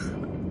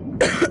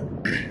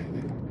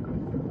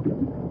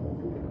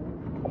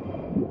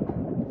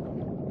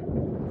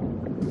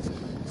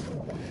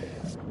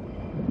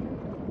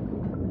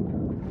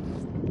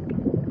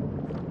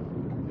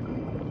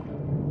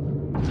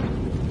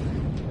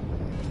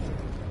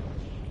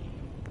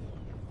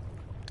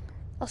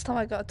 Last time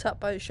I got attacked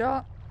by a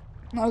shark.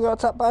 Now I got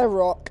attacked by a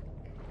rock.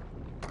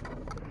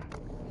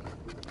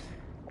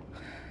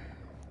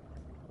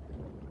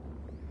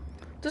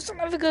 Doesn't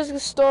have a good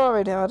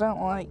story though, I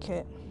don't like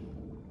it.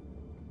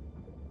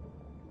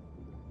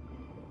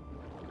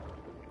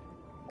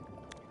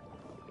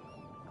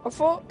 I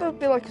thought there'd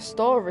be like a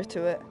story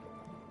to it.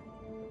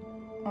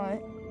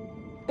 Right.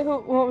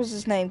 What was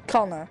his name?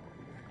 Connor.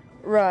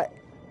 Right.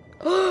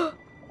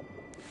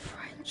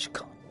 French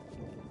Connor.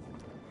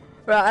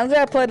 Right, I'm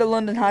gonna play the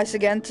London Heist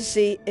again to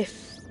see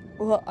if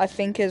what I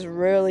think is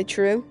really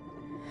true.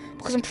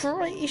 Because I'm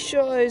pretty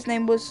sure his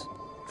name was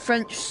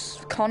French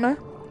Connor.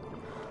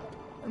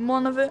 In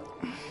one of it.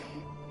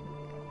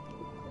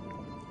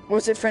 Or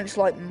was it French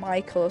like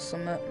Michael or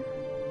something?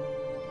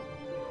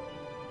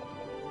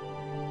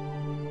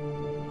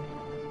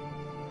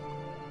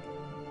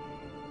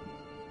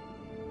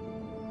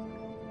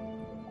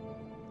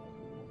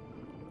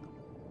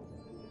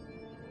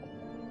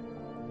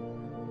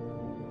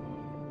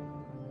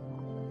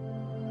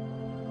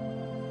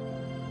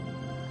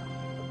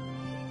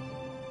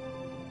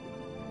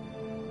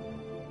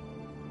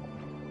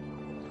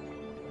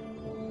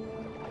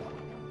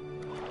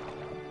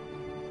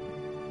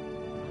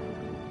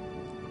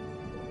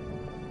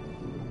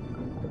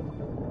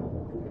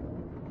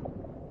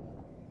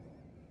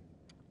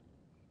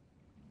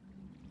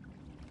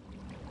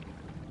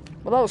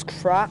 Well, that was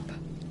crap.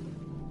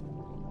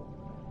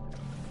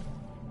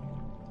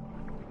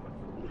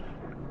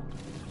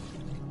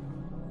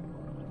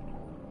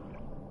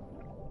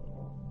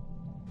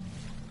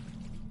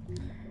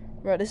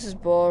 Right, this is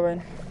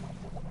boring.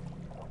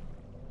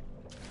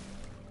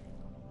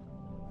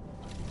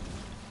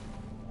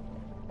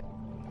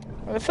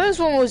 Well, the first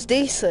one was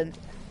decent.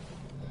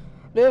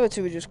 The other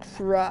two were just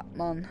crap,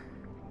 man.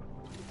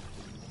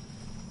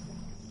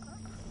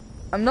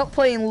 I'm not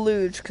playing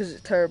Luge because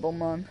it's terrible,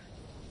 man.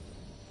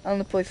 I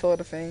only play for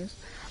other things.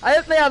 I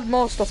hope they add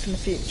more stuff in the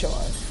future,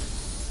 like.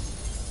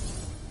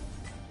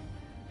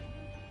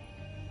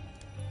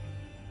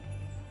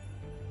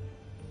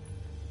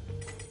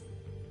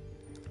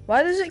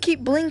 Why does it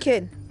keep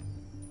blinking?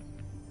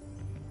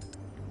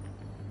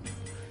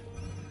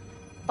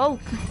 Oh.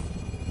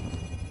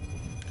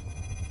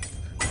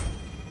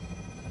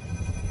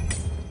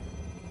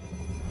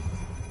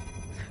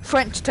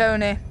 French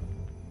Tony.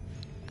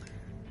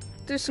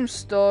 Do some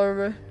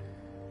story.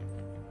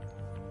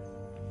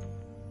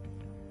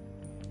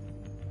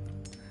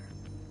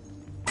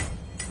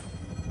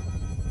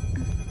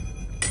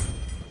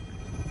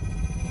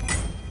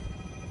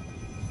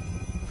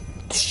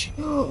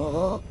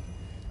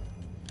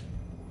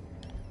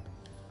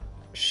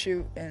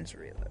 Shoot and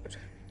reload.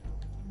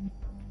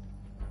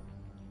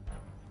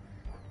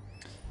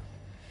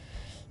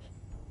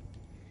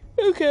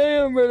 Okay,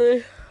 I'm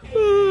ready.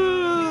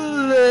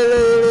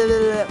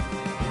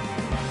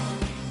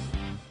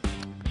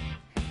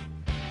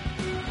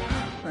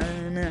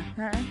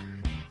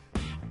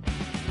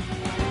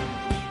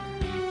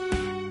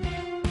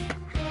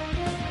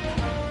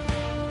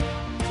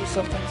 Do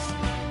something.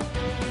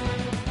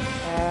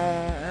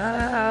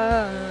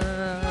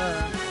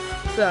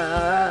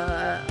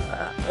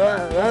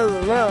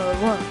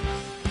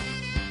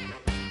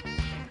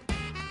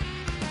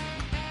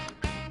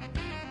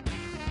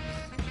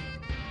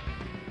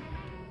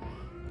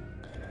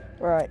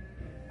 Right.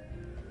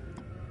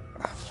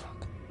 Oh,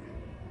 fuck.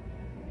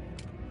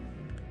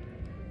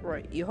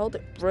 Right, you hold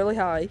it really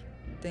high,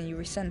 then you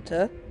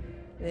recenter,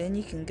 then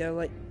you can go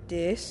like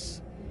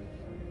this,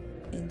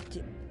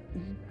 and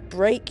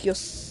break your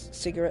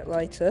cigarette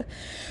lighter.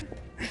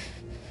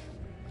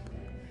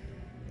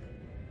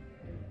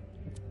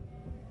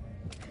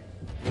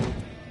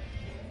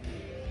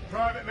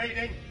 Private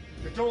meeting,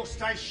 the door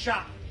stays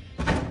shut.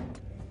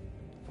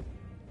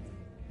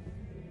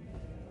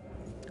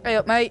 Hey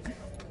up, mate.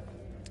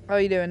 How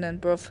you doing then,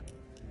 bruv?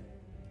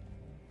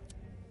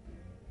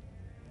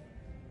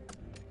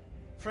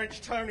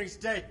 French Tony's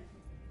dead.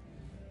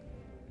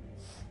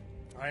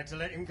 I had to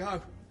let him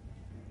go.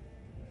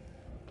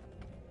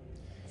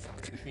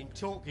 He's been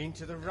talking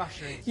to the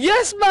Russians.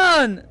 Yes,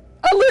 man!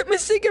 I lit my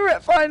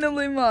cigarette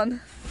finally,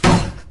 man.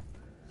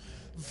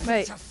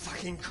 Mate. Victor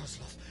fucking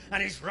Kozlov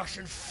and his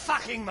Russian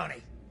fucking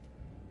money.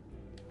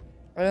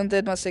 I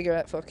undid my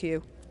cigarette, fuck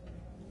you.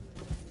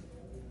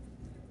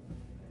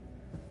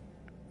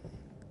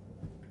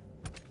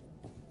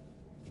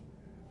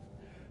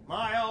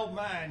 My old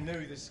man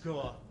knew the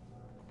score.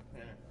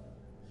 Yeah.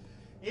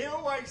 He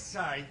always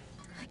say,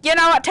 You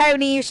know what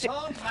Tony used you to...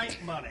 can't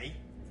make money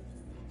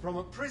from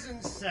a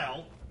prison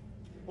cell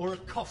or a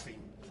coffin.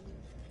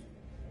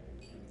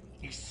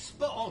 He's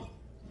spot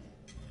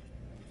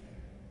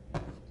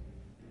on.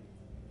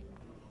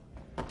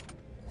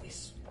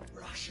 This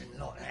Russian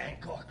lot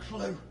ain't got a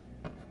clue.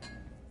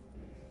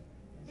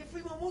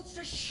 Everyone wants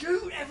to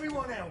shoot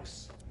everyone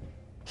else.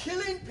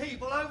 Killing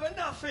people over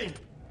nothing.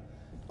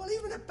 Well,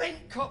 even a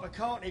bent copper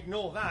can't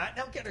ignore that.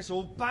 They'll get us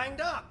all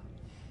banged up.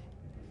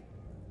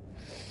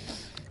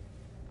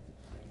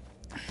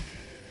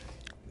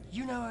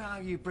 You know how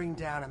you bring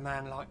down a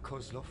man like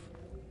Kozlov?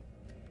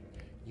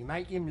 You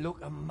make him look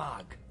a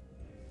mug.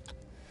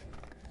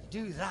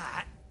 Do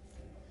that,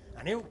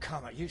 and he'll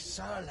come at you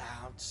so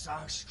loud, so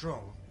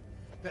strong,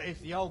 that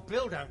if the old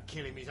Bill don't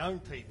kill him, his own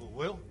people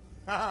will.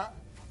 And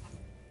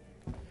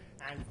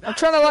I'm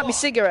trying to light my why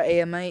cigarette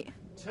here, mate.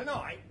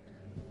 tonight,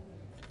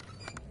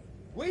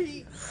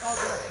 we are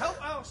going to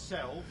help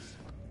ourselves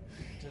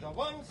to the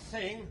one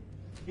thing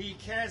he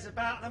cares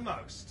about the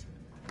most.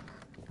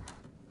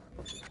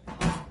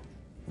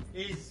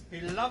 His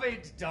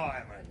beloved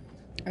diamond,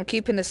 I'm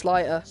keeping this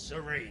lighter.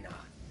 Serena.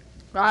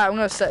 Right, I'm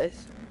gonna set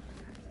this.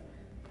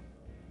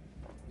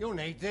 You'll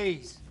need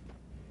these.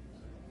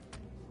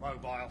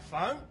 Mobile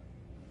phone.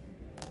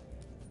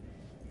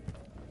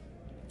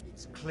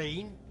 It's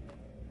clean.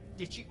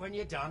 Ditch it when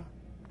you're done.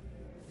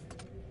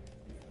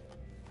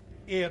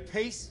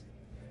 Earpiece.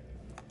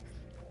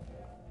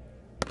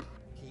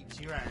 Keeps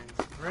your hands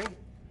free.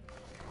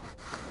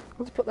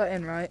 Let's put that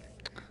in, right?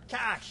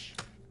 Cash.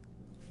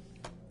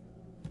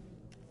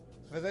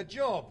 For the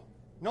job,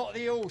 not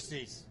the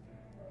horses.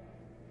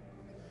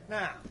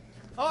 Now,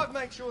 I've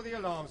made sure the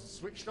alarms are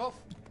switched off,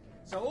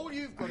 so all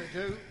you've got to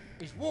do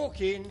is walk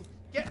in,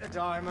 get the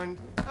diamond,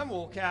 and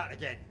walk out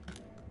again.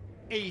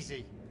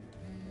 Easy.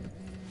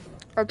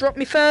 I'll drop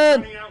my phone.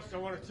 Something else I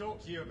want to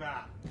talk to you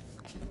about.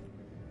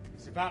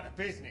 It's about the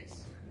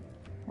business.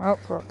 Well,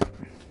 fuck.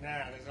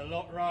 Now, there's a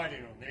lot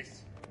riding on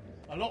this.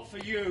 A lot for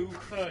you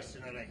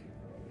personally.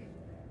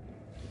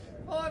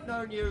 I've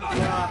known you for...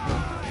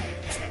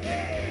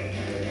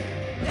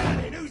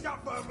 Darling, who's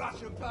up for a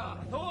Russian bar?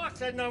 I thought I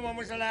said no one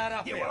was allowed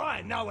up Yeah, here. well, I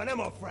ain't no one,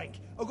 am I, Frank?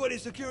 I've got the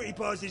security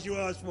passes you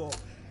asked for.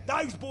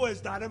 Those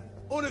boys done them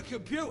on a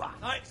computer.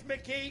 Thanks,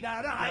 Mickey.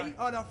 Now, they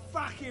are the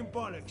fucking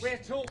bollocks. We're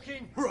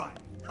talking... Right,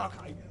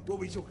 okay, what are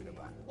we talking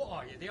about? What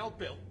are you, the old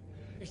Bill?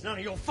 It's none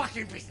of your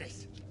fucking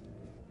business.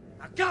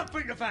 Now go and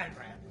bring the van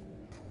round.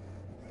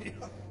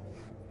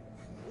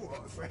 All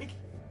right, Frank.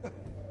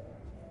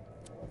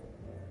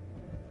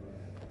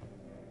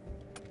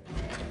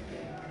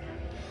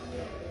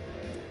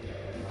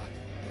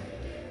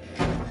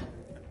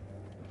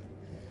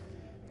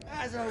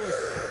 As I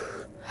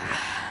was...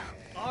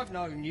 I've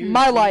known you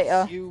My since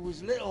lighter. you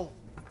was little.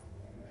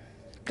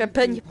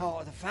 Continue. You've been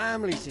part of the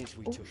family since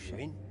we took you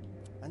in.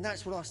 And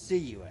that's what I see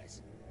you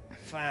as.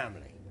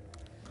 Family.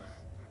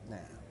 Now,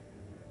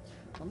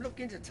 I'm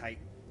looking to take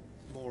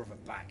more of a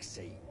back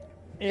seat.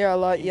 Yeah, I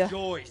like you.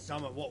 Enjoy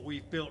some of what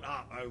we've built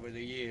up over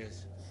the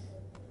years.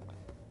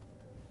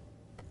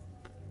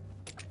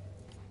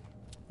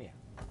 Yeah,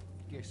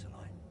 give us a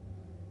line.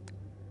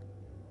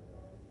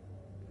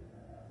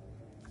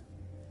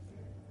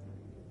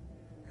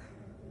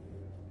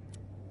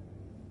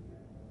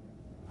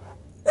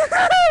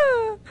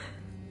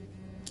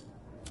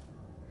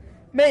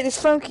 Mate,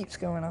 this phone keeps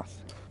going off.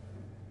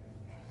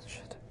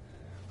 Shit.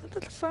 Where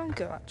did the phone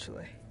go,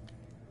 actually?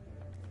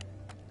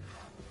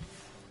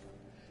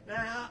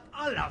 Now,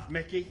 I love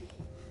Mickey,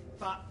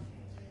 but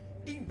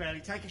he can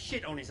barely take a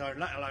shit on his own,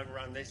 let alone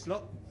run this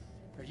lot.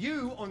 But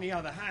you, on the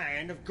other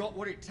hand, have got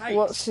what it takes.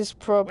 What's his when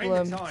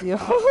problem, the time dude?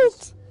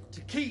 comes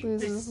to keep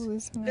This this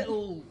is my-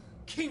 little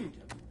kingdom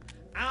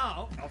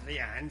out of the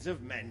hands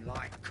of men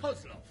like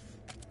Kozlov.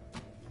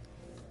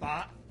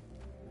 But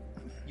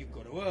you've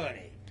got to earn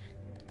it.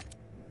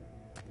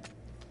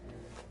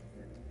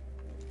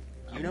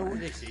 You know what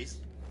this is?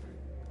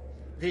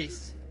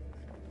 This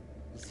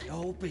is the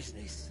old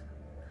business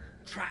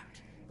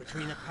trapped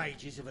between the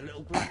pages of a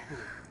little black book.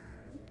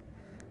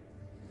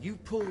 You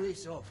pull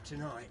this off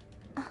tonight,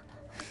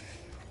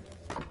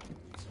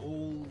 it's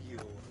all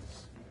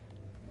yours.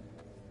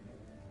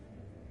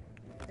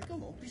 Hey,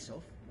 come on, piss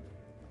off.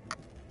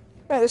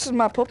 Mate, this is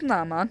my pub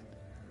now, man.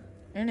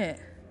 Innit?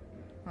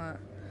 Right.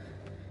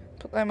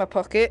 Put that in my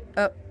pocket.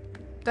 Don't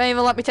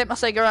even let me take my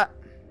cigarette.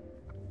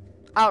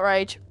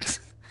 Outrage.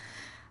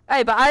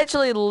 Hey, but I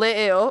actually lit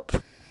it up.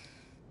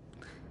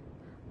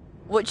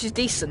 Which is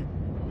decent.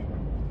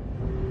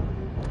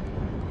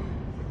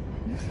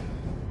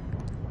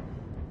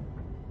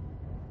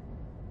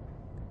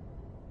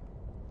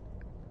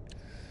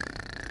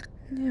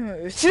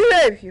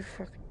 You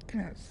fucking... Give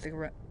me that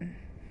cigarette.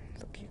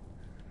 Fuck you.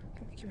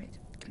 Give me.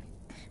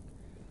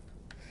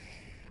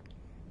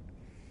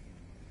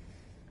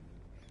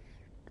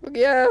 Fuck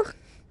you.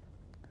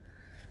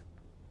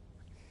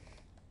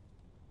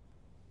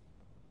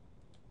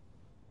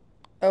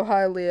 Oh,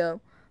 hi,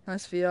 Leo.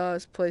 Nice VR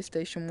is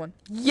PlayStation 1.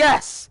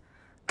 Yes!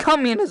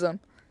 Communism.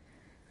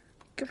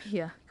 Come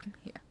here. Come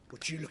here.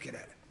 What you looking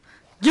at?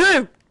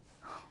 You!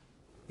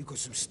 You got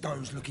some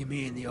stones looking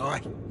me in the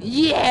eye.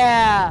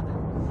 Yeah!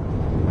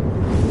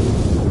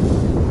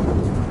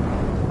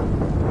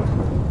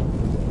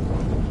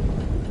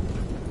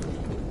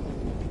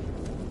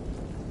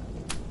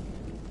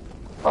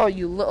 Oh,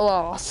 you little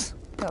ass.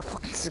 Got a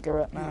fucking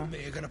cigarette You now. and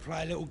me are gonna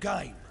play a little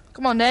game.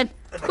 Come on, Ned.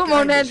 And the Come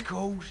on, game is Ned.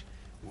 called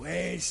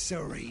Where's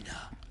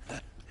Serena?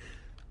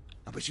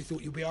 I bet you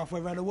thought you'd be halfway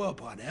around the world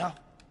by now.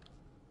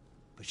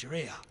 But you're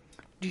here,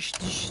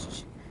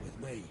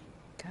 with me.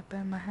 Can I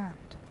burn my hand?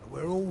 And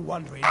we're all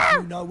wondering if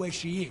you know where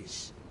she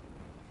is.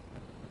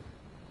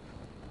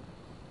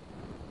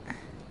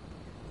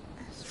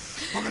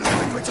 I'm gonna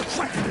wait for it to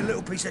crack you,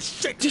 little piece of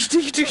shit!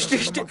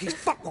 The monkeys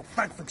fuck what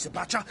Frank thinks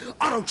about you.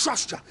 I don't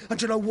trust you. And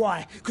do you know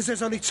why? Because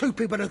there's only two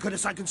people that could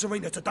have taken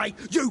Serena today.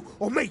 You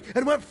or me. And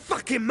it weren't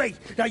fucking me.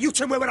 Now you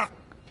tell me with her.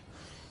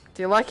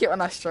 Do you like it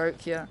when I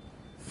stroke you?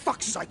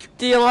 Fuck's sake.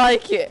 Do you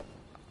like it?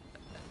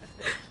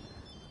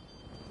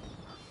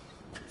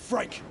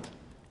 Frank.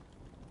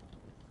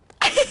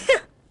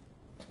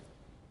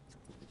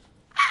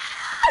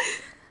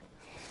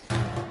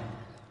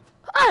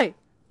 Hey!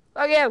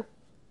 Fuck you!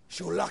 It's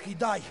your lucky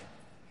day.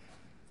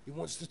 He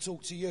wants to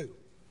talk to you.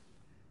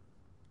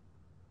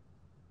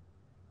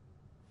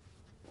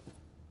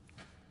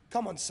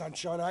 Come on,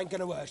 sunshine, I ain't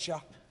gonna hurt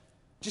you.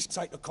 Just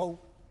take the call.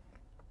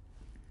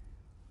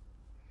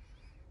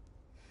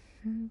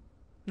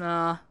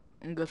 Nah,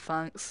 I'm good,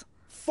 thanks.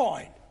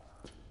 Fine.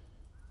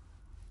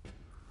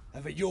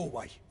 Have it your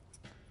way.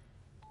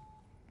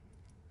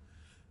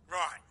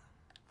 Right.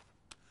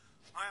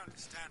 I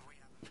understand we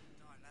have a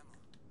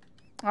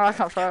dilemma. Oh, I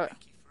can't throw it.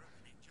 Thank you for a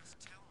minute. Just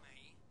tell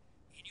me,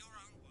 in your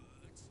own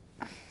words,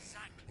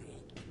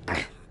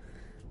 exactly.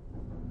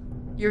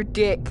 Your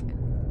dick.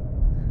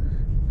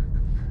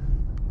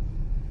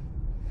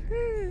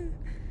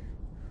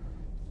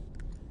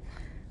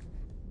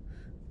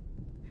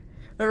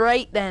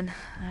 Alright then,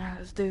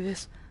 let's do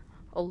this.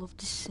 I love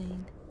this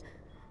scene.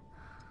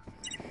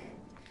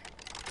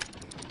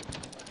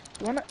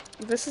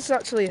 This is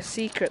actually a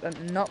secret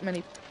that not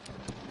many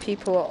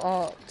people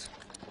are.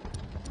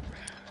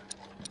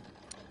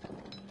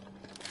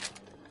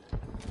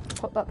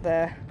 Put that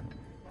there.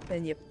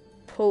 Then you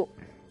pull.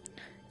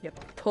 You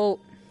pull.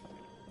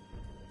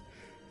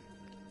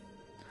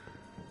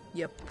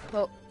 You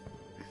pull.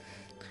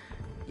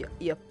 You.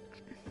 There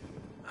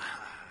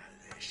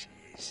she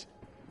is.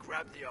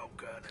 Grab the old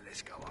girl and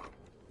let's go home.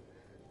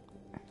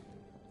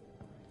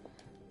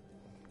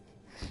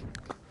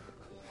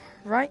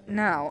 Right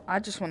now, I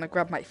just want to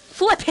grab my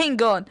flipping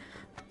gun.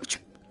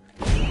 Shit.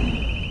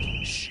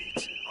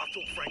 I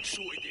thought Frank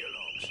sorted the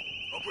alarms.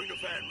 I'll bring the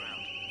van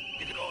round.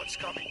 If the guard's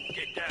coming,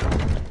 get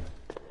down.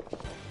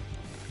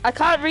 I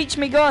can't reach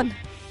my gun.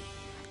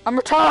 I'm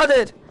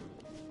retarded.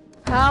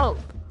 Help.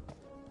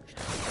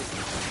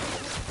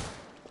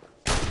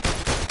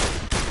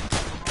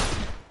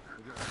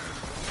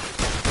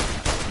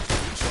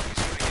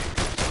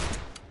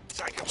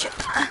 Take him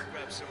back.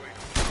 Grab Serena.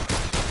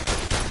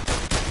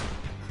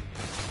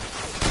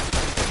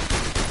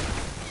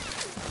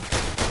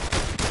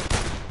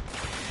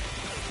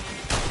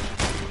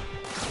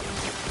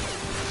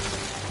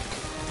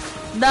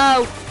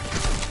 No.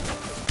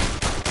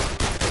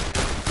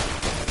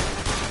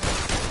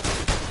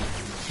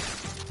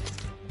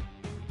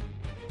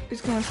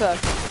 Who's coming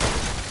first?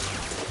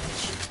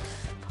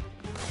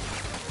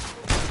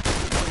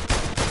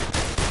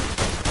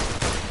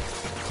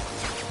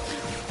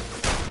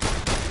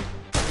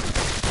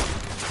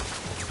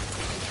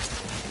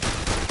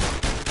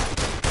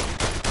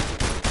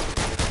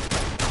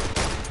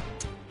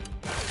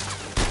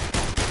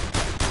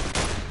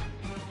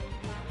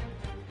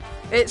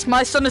 It's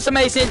My Son is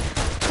Amazing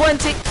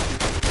 20.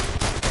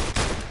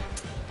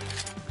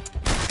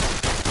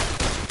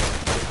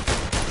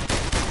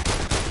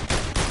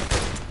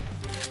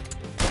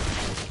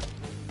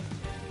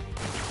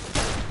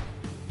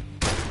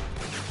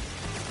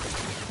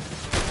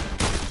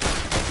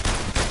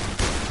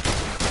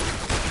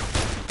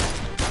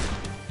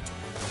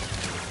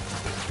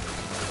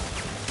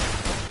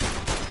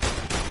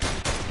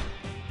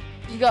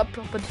 You got a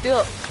proper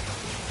duck.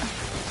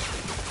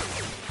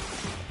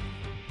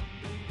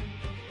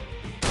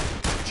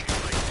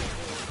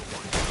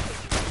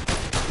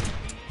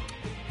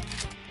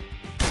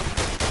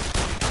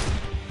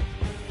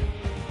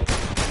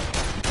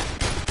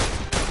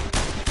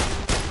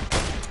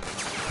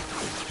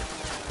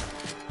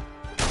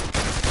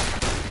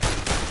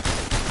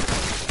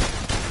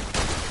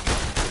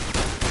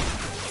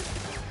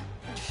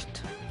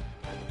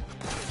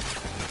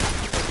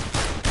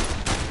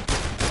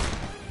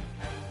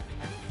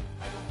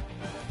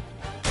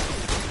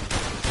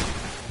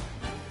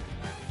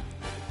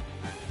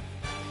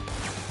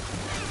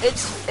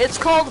 It's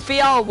called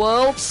VR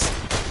Worlds.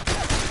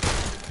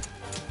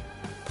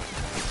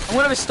 I'm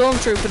gonna be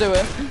Stormtrooper do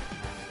it.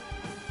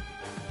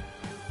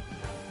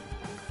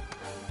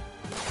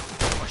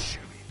 I'll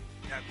shoot him.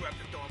 Now grab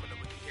the diamond and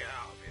we can get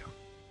out of here.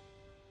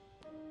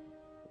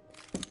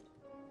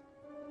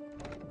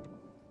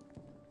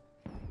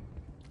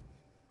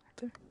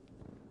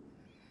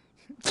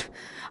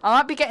 I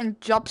might be getting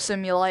Job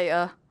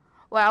Simulator.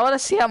 Wait, I want to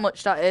see how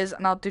much that is,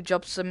 and I'll do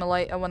Job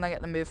Simulator when I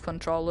get the Move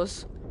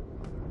controllers.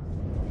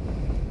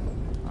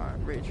 Alright,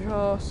 reach your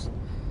horse.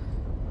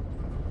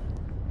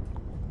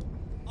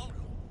 Hold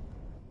on.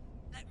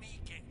 Let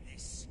me get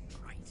this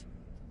straight.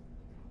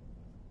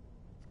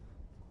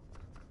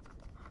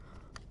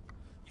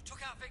 You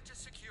took out Victor's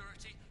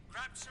security,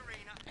 grabbed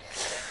Serena, and then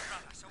your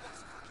brother. So what's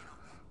the fucking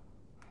answer?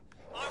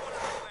 I want to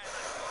know where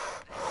that is.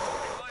 If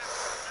I have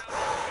to down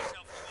there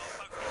myself, you are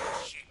both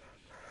in shit.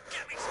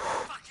 Get me some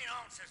fucking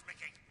answers,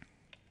 Mickey.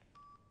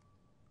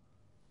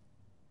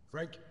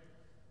 Frank?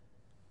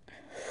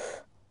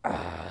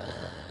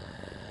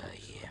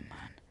 Yeah,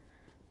 man.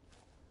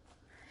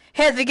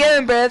 How's the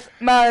game, Breath?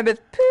 My name is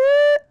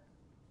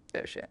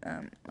oh shit.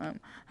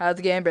 How's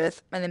the game,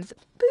 Breath? My name is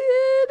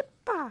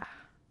Well,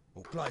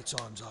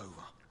 playtime's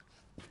over.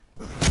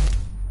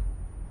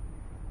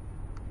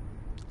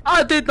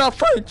 I did not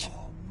fight.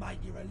 Oh, mate,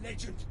 you're a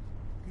legend.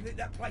 You lit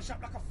that place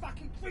up like a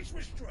fucking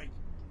Christmas tree.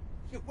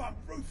 You one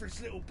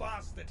ruthless little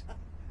bastard.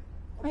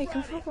 Hey, you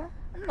can fuck that.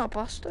 I'm not a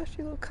bastard,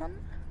 you little cunt.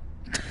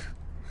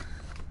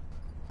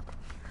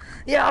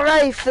 You're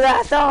ready for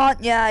that,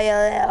 aren't you, you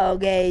little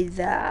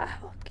geezer?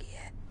 Fuck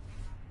yeah.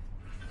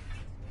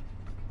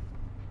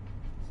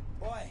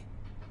 Oi,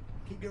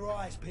 keep your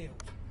eyes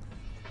peeled.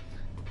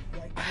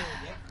 You ain't clear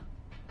yet.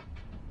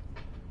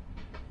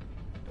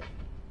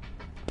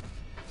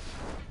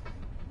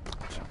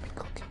 Should be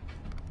cooking.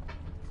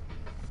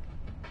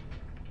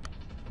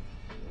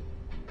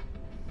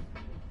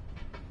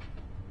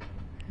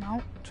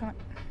 No, try.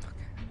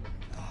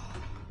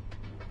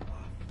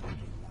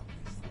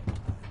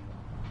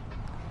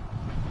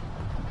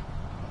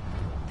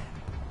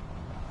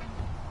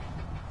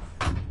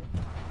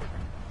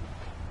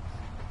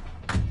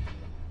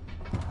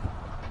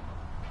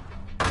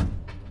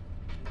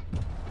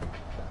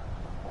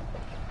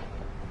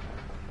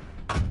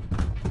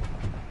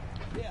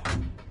 Yeah.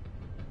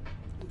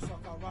 Looks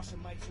like our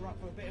Russian mates are up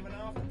for a bit of an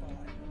after party.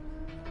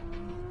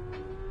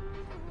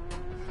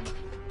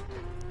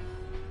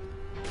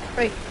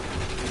 Right.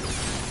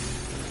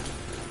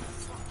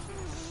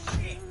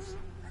 Shit!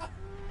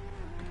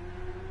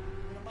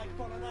 Gonna make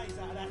bolognese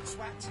out of that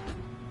twat.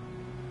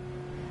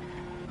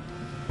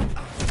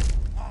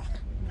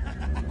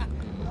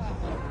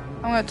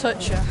 I'm gonna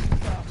touch you.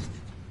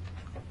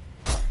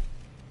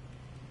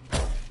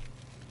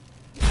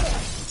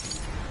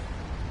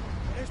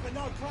 There's been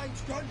no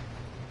claims done.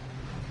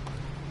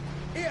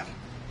 Here,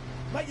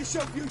 make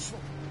yourself useful.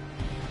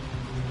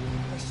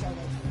 Let's show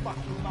those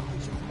fucking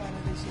muppets whose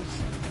manner this is.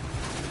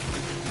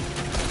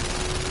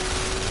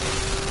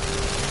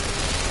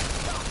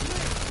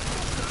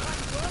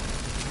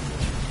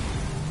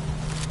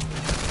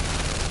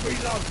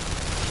 Reload.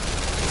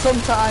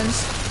 Sometimes.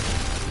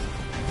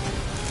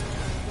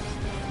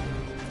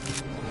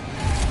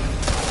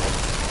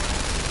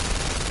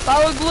 I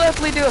would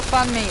gladly do a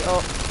fan meet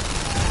up.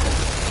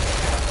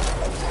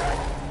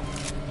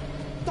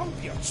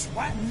 Don't be a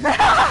twat.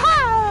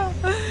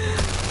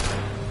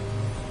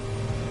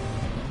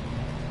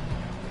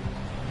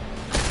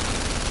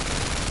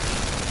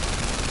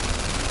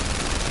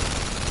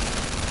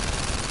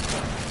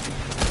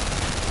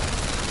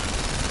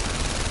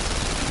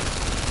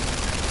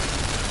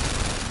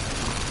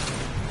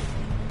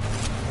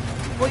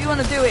 What you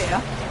want to do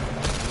here?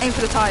 Aim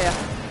for the tyre.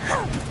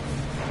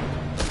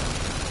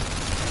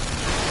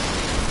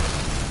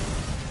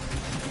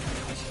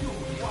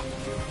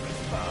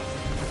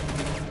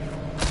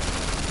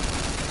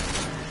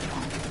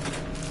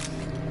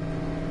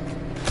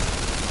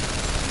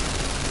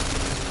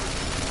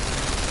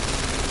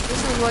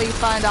 This is where you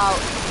find out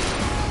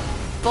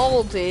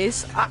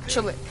Baldy's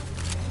actually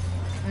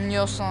on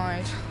your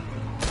side.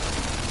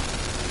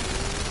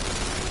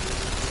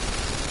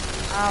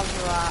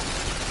 How's that?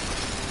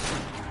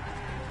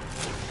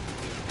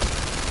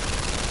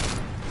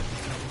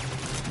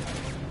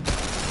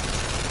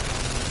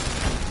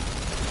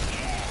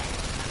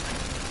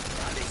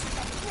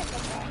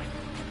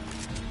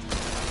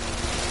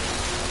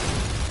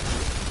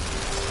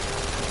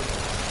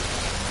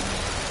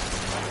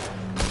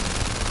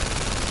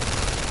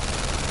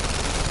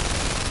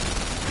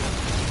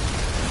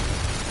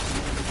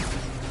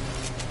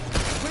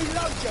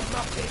 Reload, you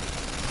muppet.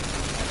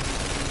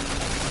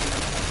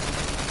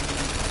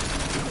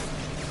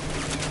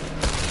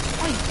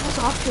 Wait, what's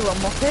after a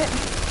muppet?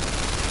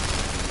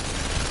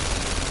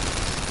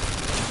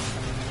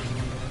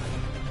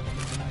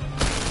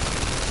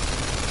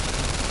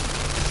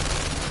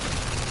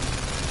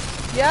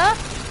 Yeah?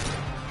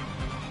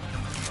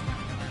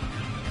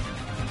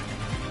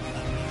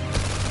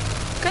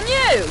 Can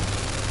you?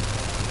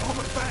 I'm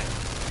a fan.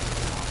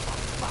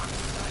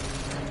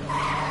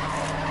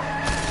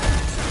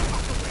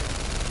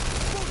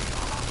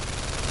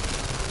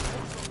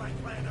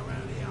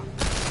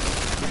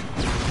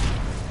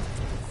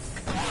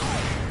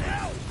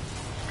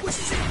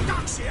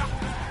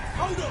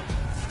 Hold up!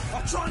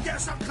 I'll try and get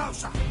us up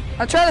closer.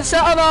 I'm trying to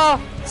set on our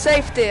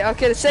safety.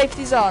 Okay, the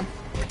safety's on.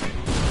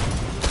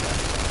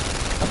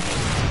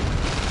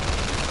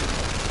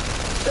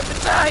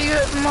 Ah, you,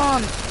 come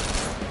on.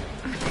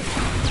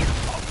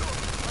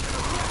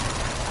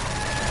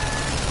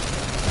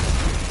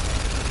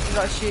 You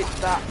gotta shoot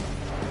that.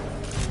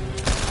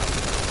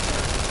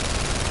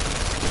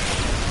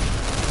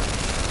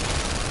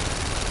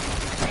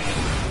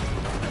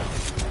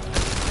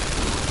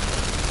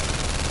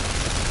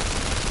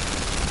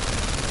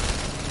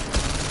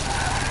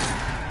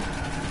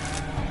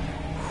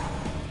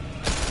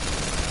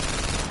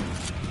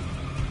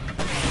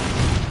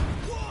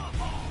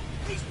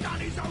 He's done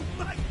his own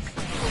mates!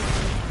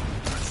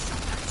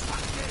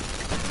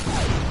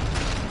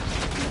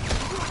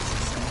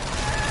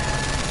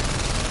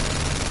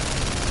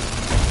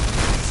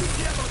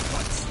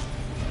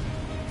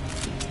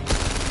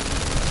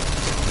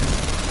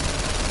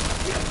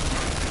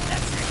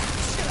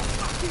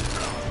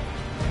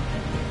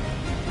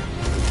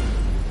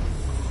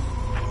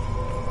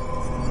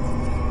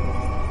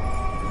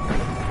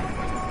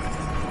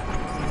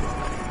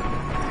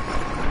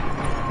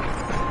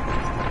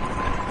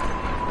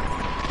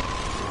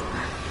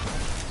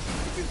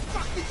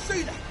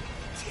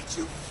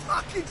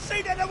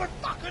 See that? That was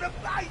fucking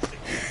amazing!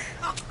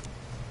 Oh,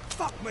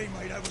 fuck me,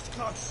 mate, that was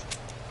close.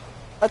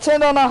 I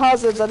turned on our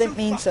hazards, I didn't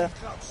mean to.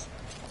 Close.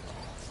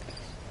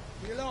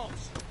 The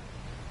alarms.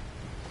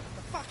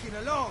 The fucking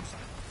alarms.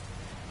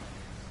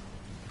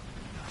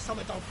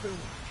 Something don't feel right.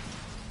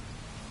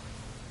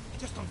 It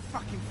just don't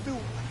fucking feel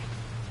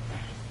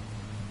right.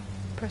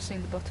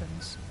 Pressing the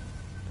buttons.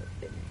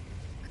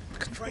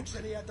 Frank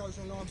said he had those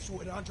alarms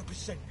sorted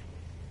 100%.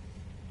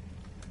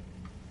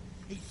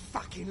 He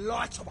fucking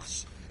lied to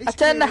us. I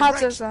turned the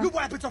hazards on. Look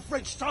what happened to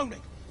French Tony.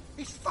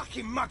 He's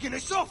fucking mugging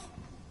us off.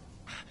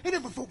 He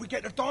never thought we'd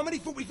get the diamond. He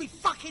thought we'd be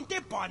fucking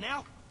dead by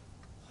now.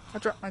 I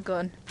dropped my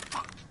gun.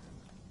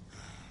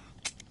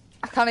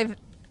 I can't even...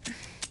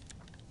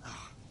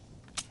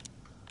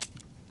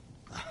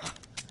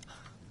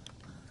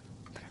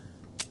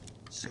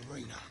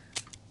 Serena.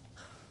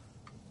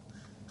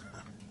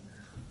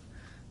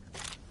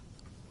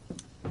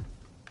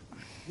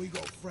 We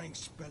got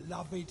Frank's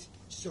beloved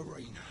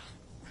Serena.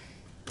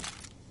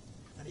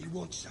 And he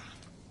wants her.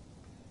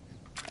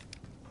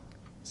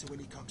 So when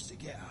he comes to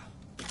get her,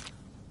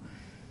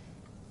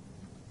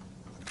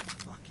 I'm gonna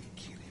fucking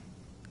kill him.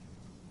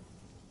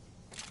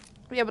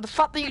 Yeah, but the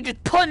fact that you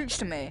just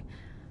punched me,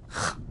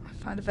 I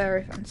find it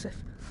very offensive.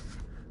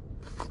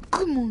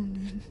 Come on,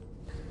 then.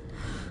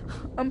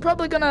 I'm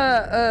probably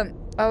gonna,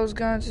 I was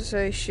going to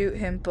say shoot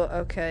him, but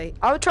okay.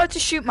 I would try to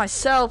shoot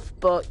myself,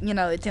 but, you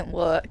know, it didn't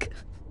work.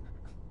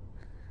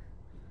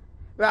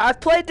 Right, I've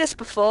played this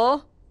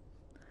before.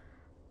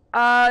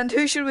 And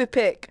who should we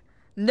pick?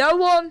 No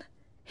one,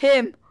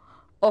 him,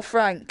 or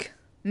Frank?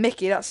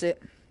 Mickey, that's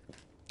it.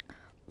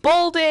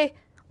 Baldy,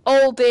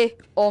 Oldie,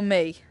 or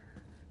me?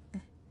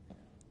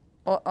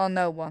 Or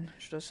no one,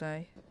 should I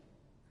say.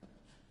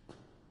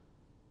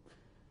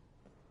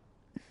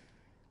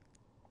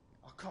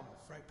 Oh, come on,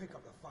 Frank, pick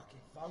up the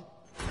fucking phone.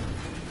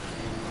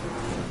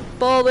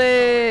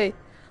 Baldy!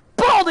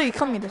 Baldy,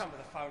 come here. Come to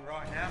the phone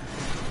right now.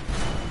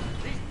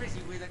 He's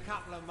busy with a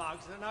couple of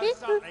mugs that know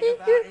something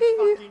about his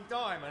fucking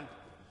diamond.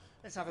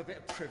 Let's have a bit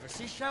of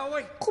privacy, shall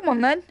we? Come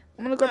on then.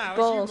 I'm gonna grab the Now,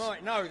 balls. as you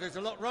might know, there's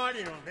a lot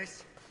riding on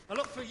this. A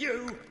lot for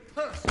you,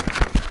 personally.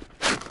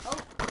 Oh,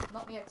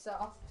 not the exit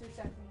off. 2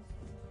 seconds.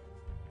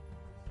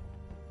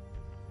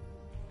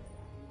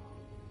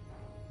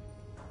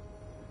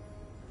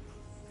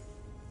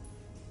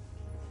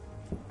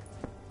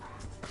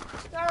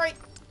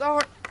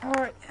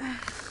 Alright.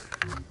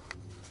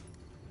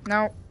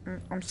 No,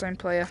 I'm same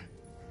player.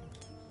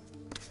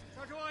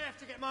 So do I have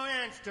to get my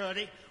hands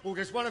dirty, or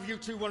does one of you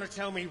two want to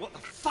tell me what the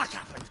fuck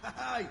happened?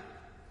 Hey,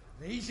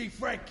 easy,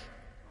 Frank.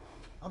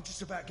 I'm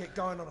just about to get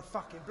going on a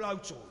fucking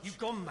blowtorch. You've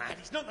gone mad.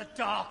 It's not the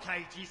Dark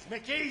Ages,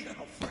 Mickey.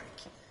 Oh, Frank.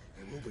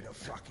 It will be the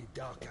fucking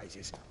Dark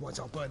Ages once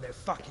I burn their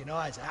fucking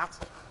eyes out.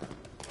 What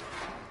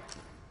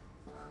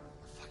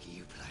the fuck are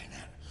you playing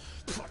at?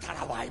 Put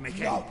that away,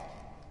 Mickey. No.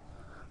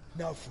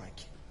 No, Frank.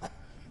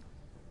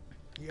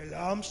 The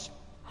alarms?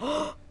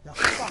 The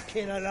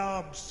fucking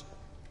alarms.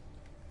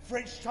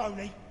 French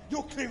Tony,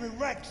 you're clearing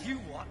rags. You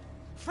what?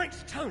 French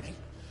Tony?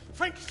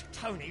 French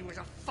Tony was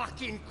a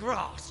fucking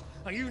grass.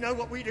 And you know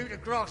what we do to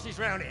grasses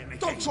round here, Mickey.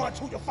 Don't try and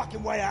talk your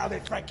fucking way out of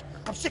it, Frank.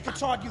 I'm sick and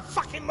tired of you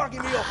fucking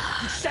mugging me off.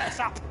 You set us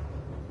up.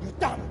 You're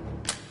done.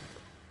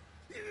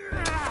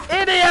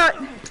 Idiot!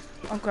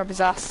 I'll grab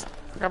his ass.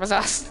 Grab his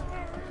ass.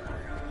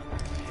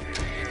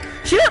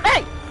 Shoot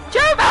me!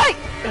 Shoot me!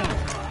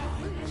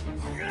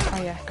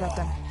 Oh yeah, grab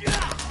them.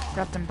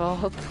 Grab them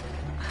both.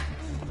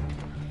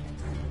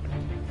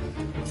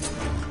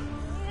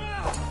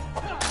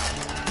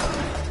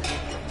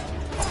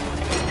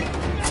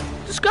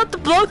 Just grab the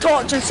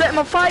blowtorch and set him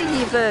on fire,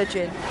 you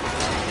virgin.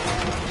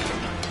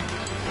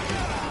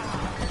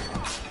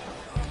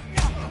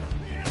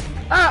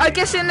 Ah, I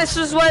guess this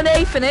is where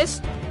Nathan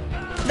is.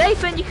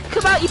 Nathan, you can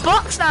come out your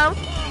box now.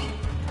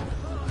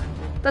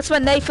 That's where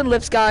Nathan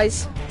lives,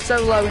 guys.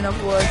 So low, in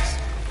other words.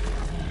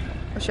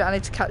 Oh shit, I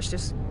need to catch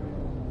this.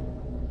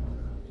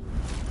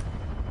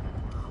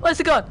 Where's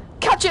the gun?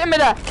 Catch it in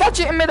midair! Catch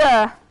it in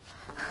midair!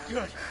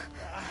 Good.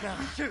 Now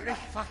shoot this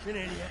fucking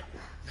idiot.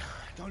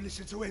 Don't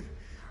listen to him.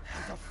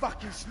 He's a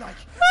fucking snake.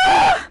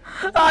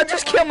 I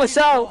just killed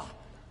myself.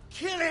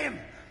 Kill him!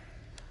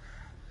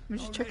 I'm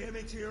just Don't checking. let him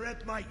into your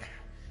head, mate.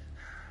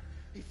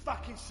 He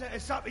fucking set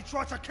us up. He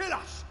tried to kill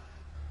us.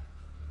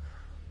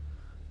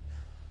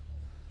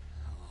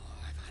 Oh,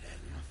 I've had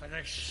enough of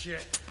this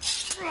shit.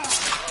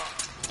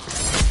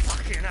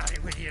 Fucking at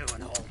it with you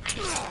and all.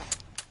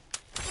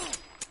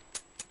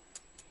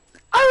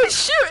 I was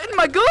shooting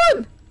my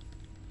gun!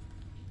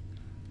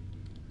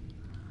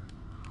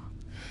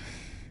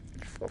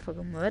 I got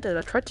fucking murdered.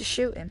 I tried to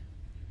shoot him.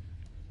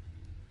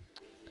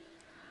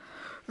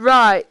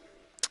 Right.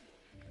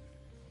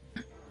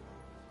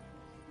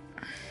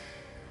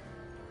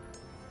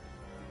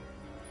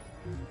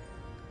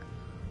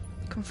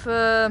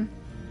 Confirm.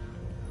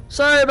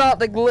 Sorry about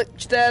the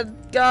glitch there,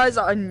 guys.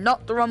 I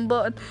knocked the wrong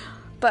button.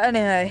 But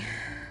anyway.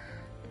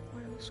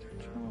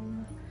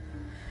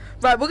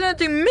 Right, we're gonna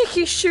do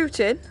Mickey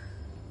shooting.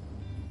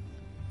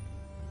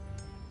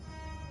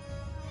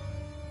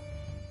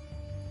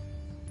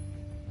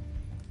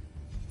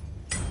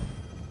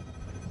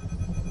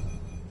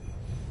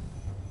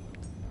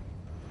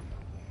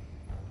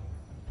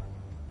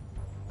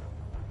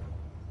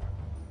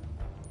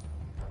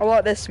 I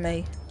like this,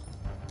 me.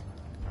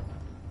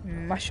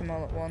 Mash them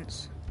all at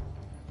once.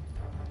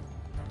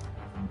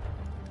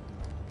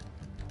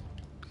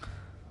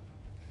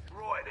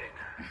 Right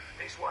then.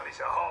 This one is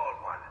a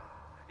hard one.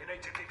 You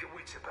need to keep your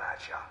wits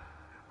about you.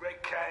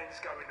 Red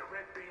cans go in the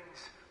red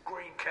bins,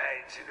 green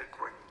cans in the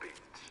green bins.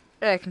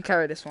 Yeah, I can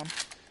carry this one.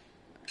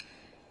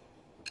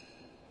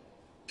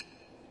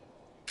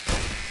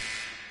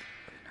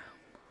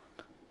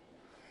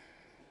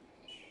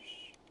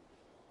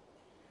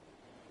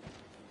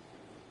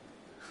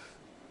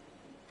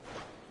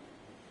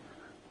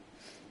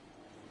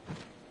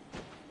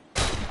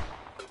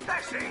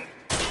 That's it.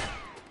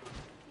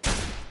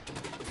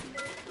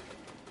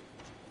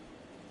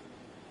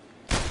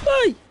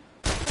 Hey!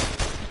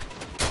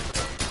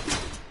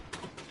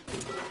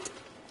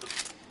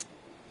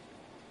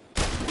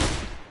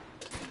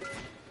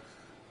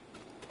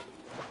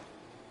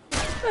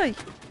 Hey!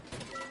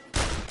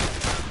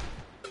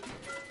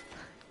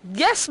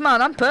 Yes,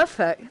 man, I'm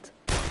perfect.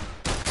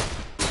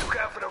 Look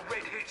out for the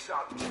red hit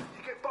zones.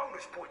 You get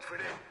bonus points for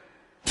them.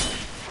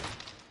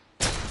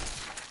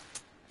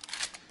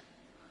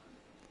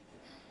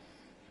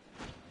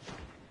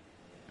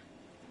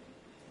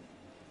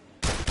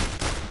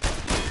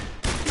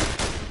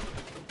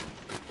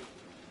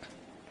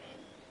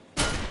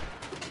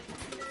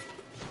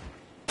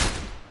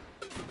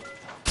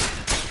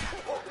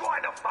 Right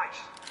in the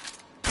face.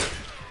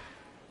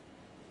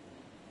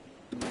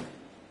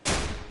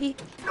 He.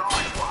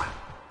 Nice one.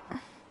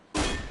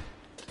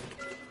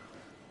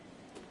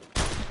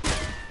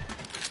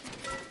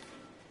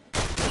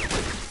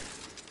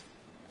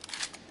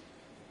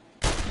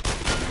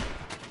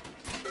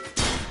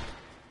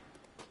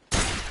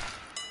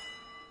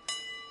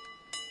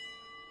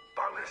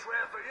 Bonus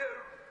round for you.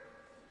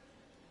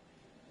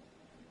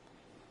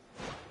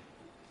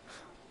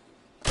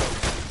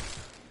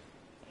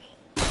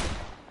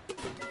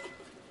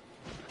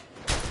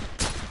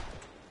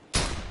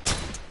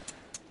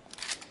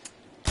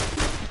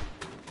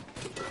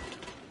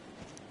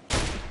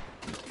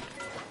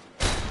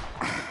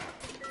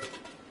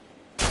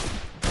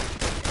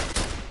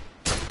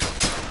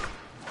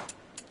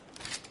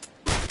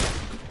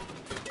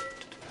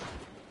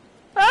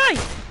 Hey!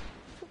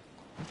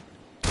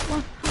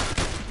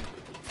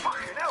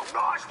 Fucking hell,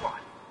 nice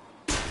one.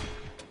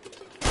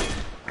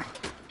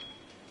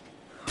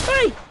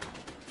 Hey!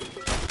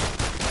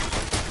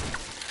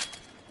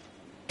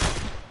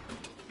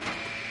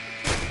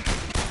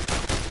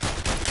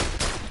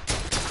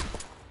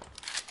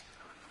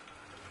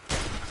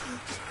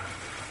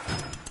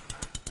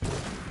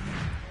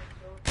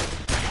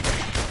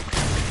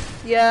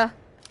 Yeah.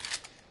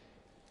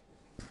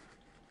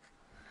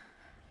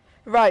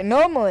 Right,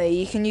 normally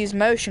you can use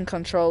motion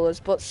controllers,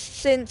 but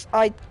since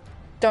I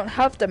don't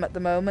have them at the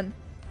moment,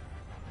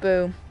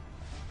 boom.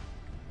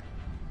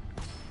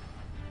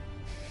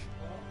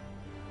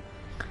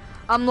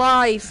 I'm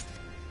live.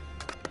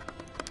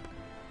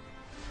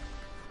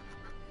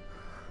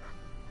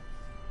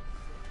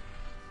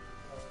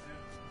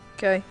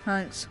 Okay,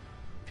 thanks.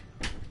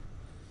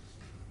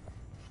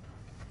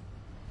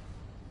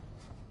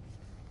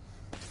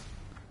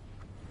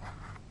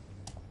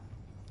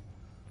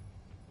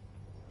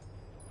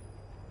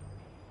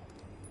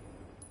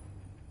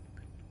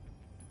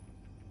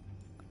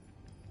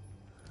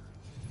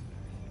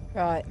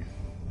 Right.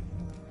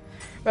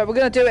 Right, we're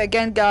gonna do it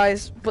again,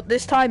 guys, but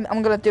this time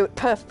I'm gonna do it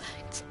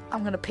perfect.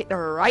 I'm gonna pick the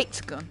right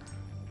gun.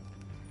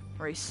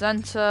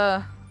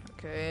 Recenter.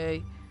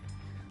 Okay.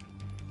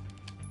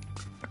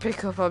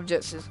 Pick up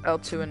objects is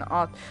L2 and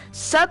R.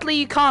 Sadly,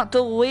 you can't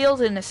dual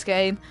wield in this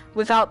game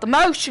without the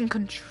motion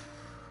control.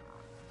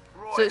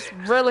 So it's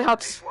really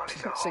hard to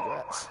pick up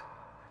cigarettes.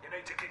 You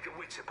need to keep your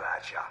wits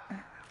about you.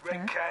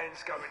 Red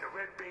cans go in the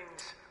red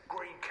bins,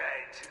 Green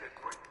cans in the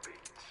green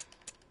bins.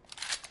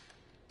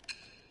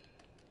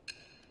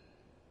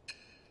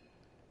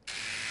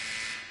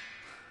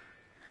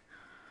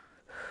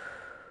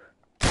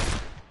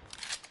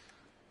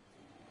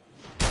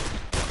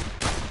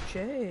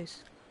 Jeez.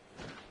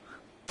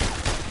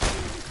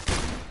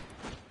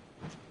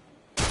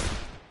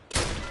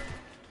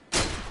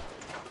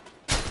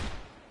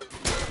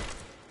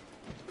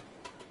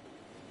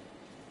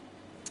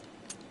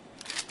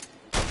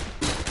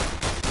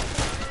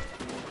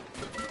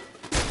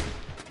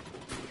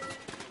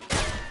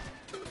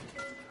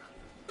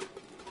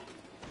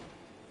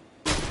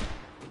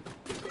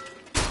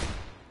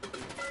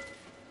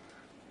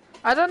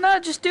 I don't know,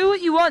 just do what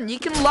you want. You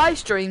can live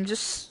stream,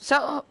 just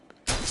set up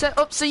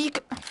so you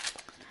can...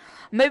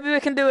 Maybe we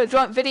can do a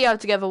joint video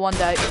together one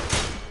day.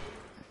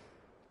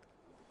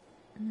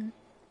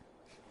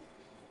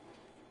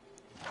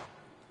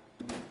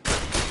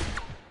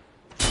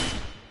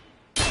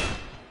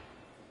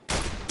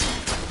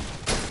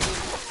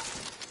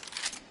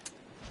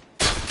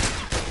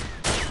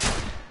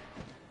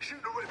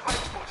 Shoot the repair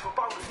spots for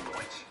bonus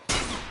points.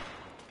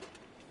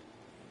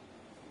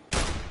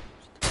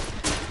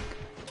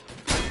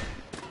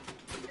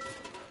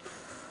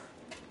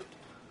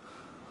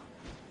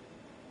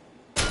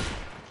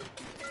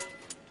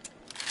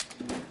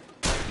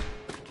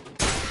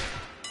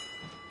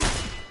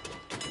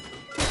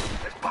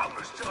 There's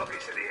bonus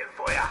targets in here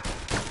for ya.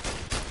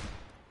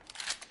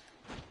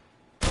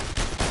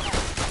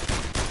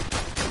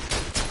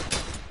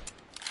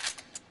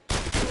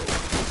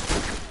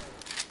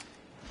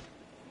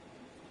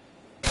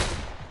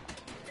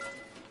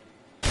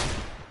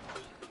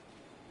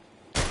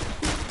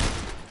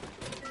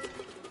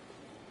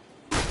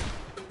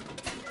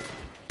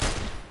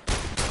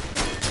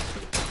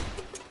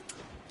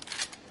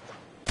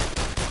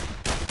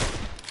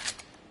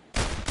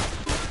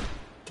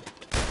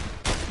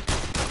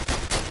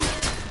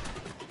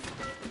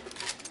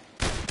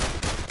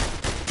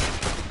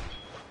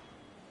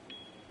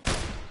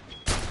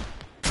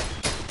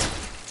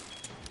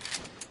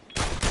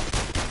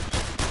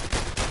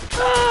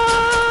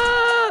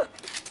 Ah!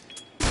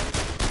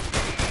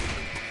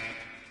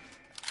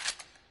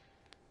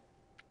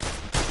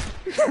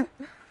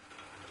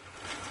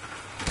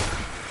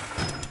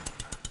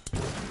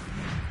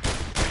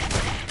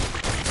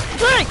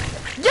 Drink!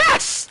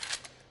 Yes!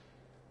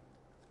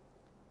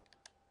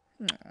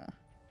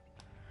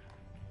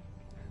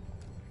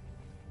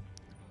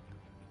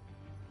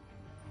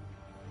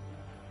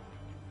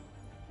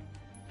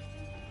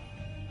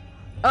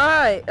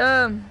 Alright,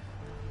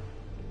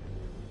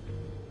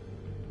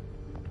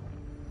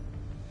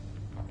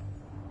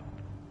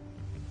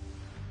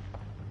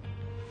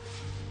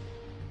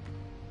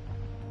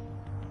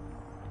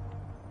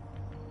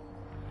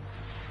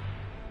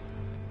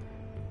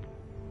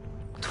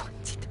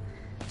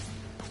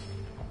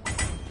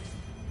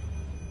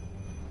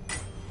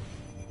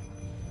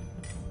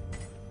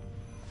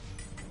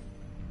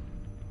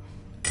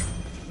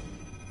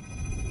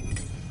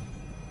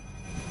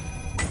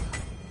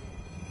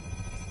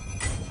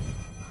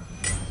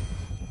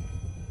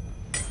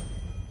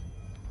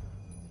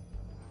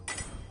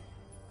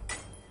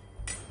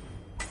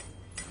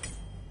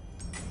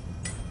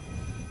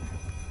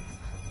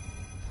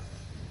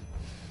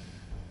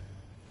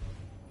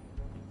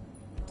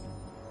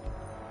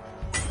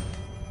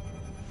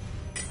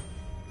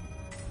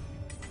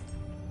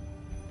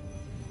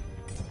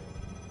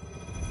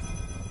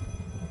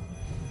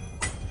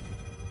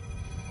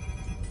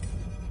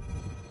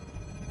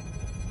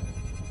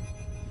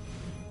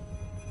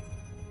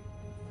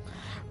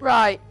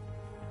 right.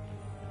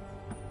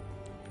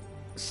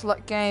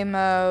 Select game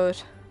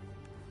mode.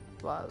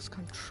 Wireless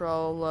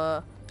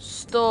controller.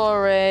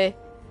 Story.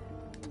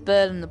 The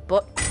Bird and the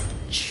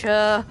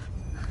Butcher.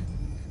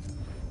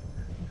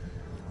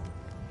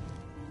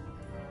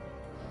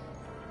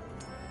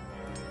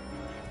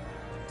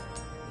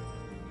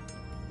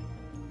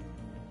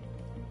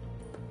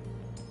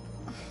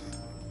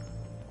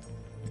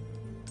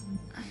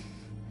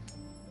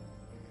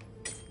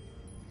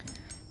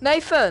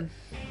 Nathan.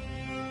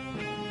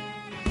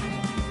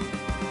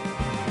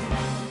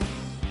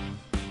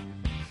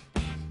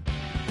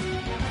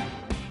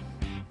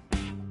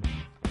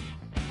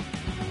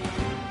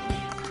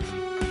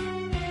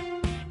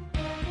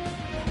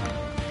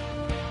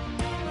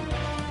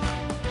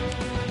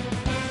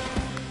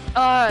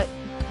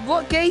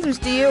 What games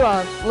do you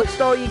have?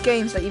 List all your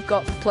games that you've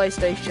got for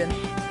PlayStation.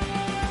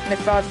 And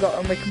if I've got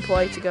them, we can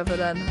play together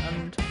then.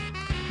 And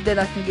then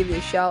I can give you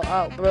a shout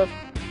out, bro.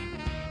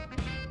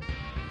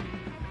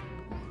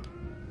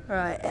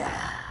 Right.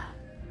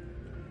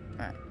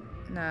 Right.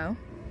 Now.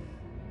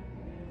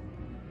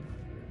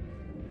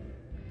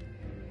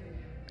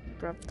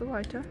 Grab the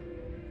lighter.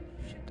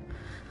 Shit.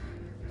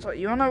 So what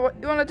you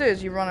wanna do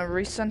is you wanna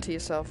recenter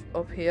yourself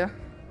up here.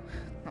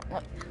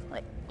 Not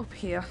like up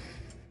here.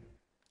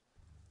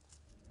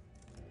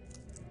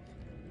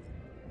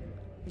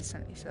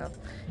 Recenter yourself.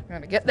 You're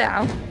gonna get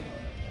down.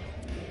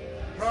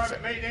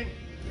 Private meeting,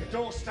 the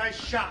door stays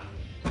shut.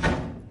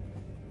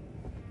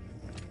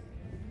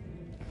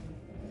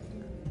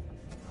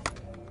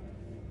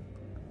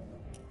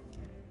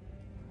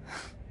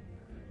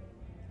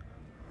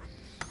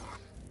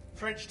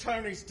 French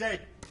Tony's dead.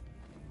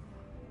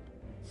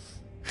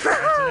 I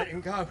had to let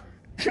him go.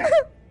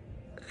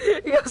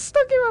 You're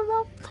stuck in my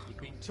mouth. He'd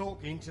been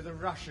talking to the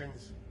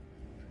Russians.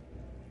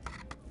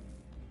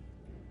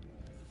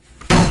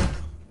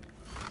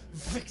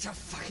 Victor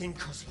fucking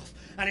Kozlov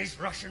and his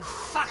Russian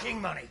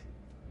fucking money.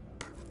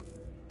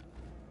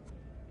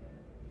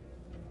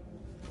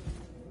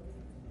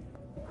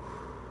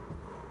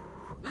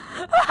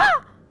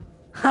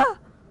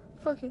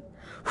 Fucking.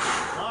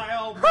 My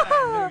old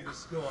man knew the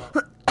score.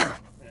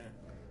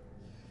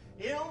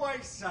 He'd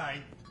always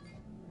say,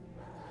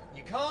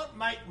 you can't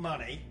make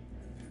money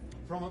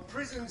from a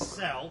prison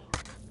cell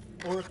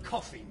or a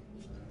coffin.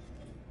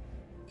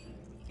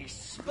 He's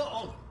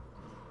spot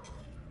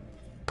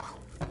on.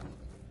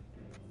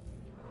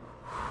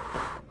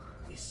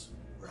 This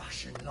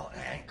Russian lot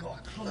ain't got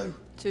a clue.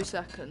 2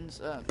 seconds.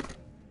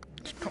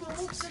 He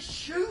wants to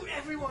shoot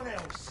everyone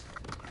else.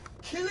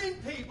 Killing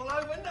people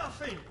over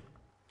nothing.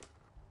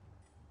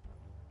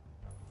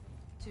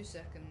 2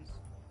 seconds.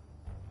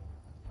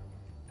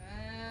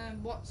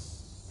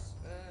 What's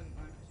right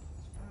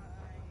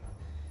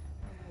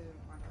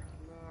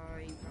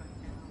now?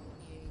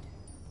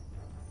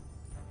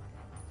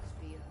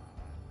 Speed.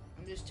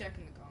 I'm just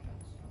checking the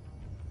comments.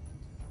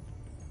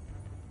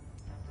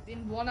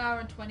 Been 1 hour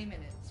and 20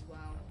 minutes. Wow.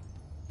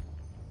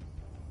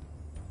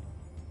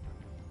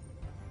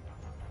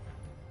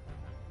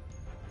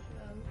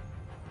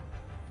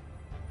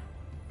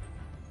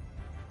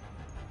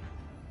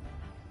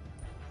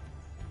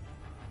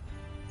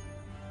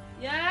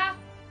 Yeah.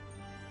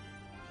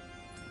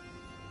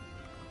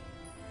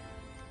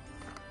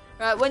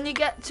 Right, when you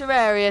get to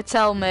area,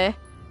 tell me.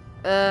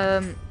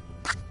 No,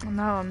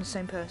 I'm the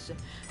same person.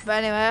 But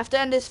anyway, I have to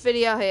end this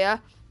video here.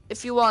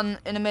 If you want,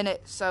 in a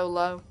minute,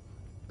 Solo,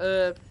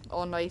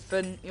 or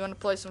Nathan, you want to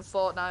play some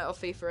Fortnite or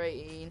FIFA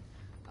 18,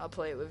 I'll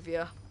play it with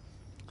you.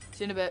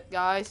 See you in a bit,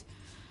 guys.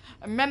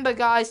 And remember,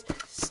 guys,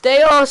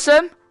 stay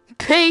awesome,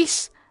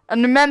 peace,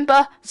 and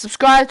remember,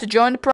 subscribe to join the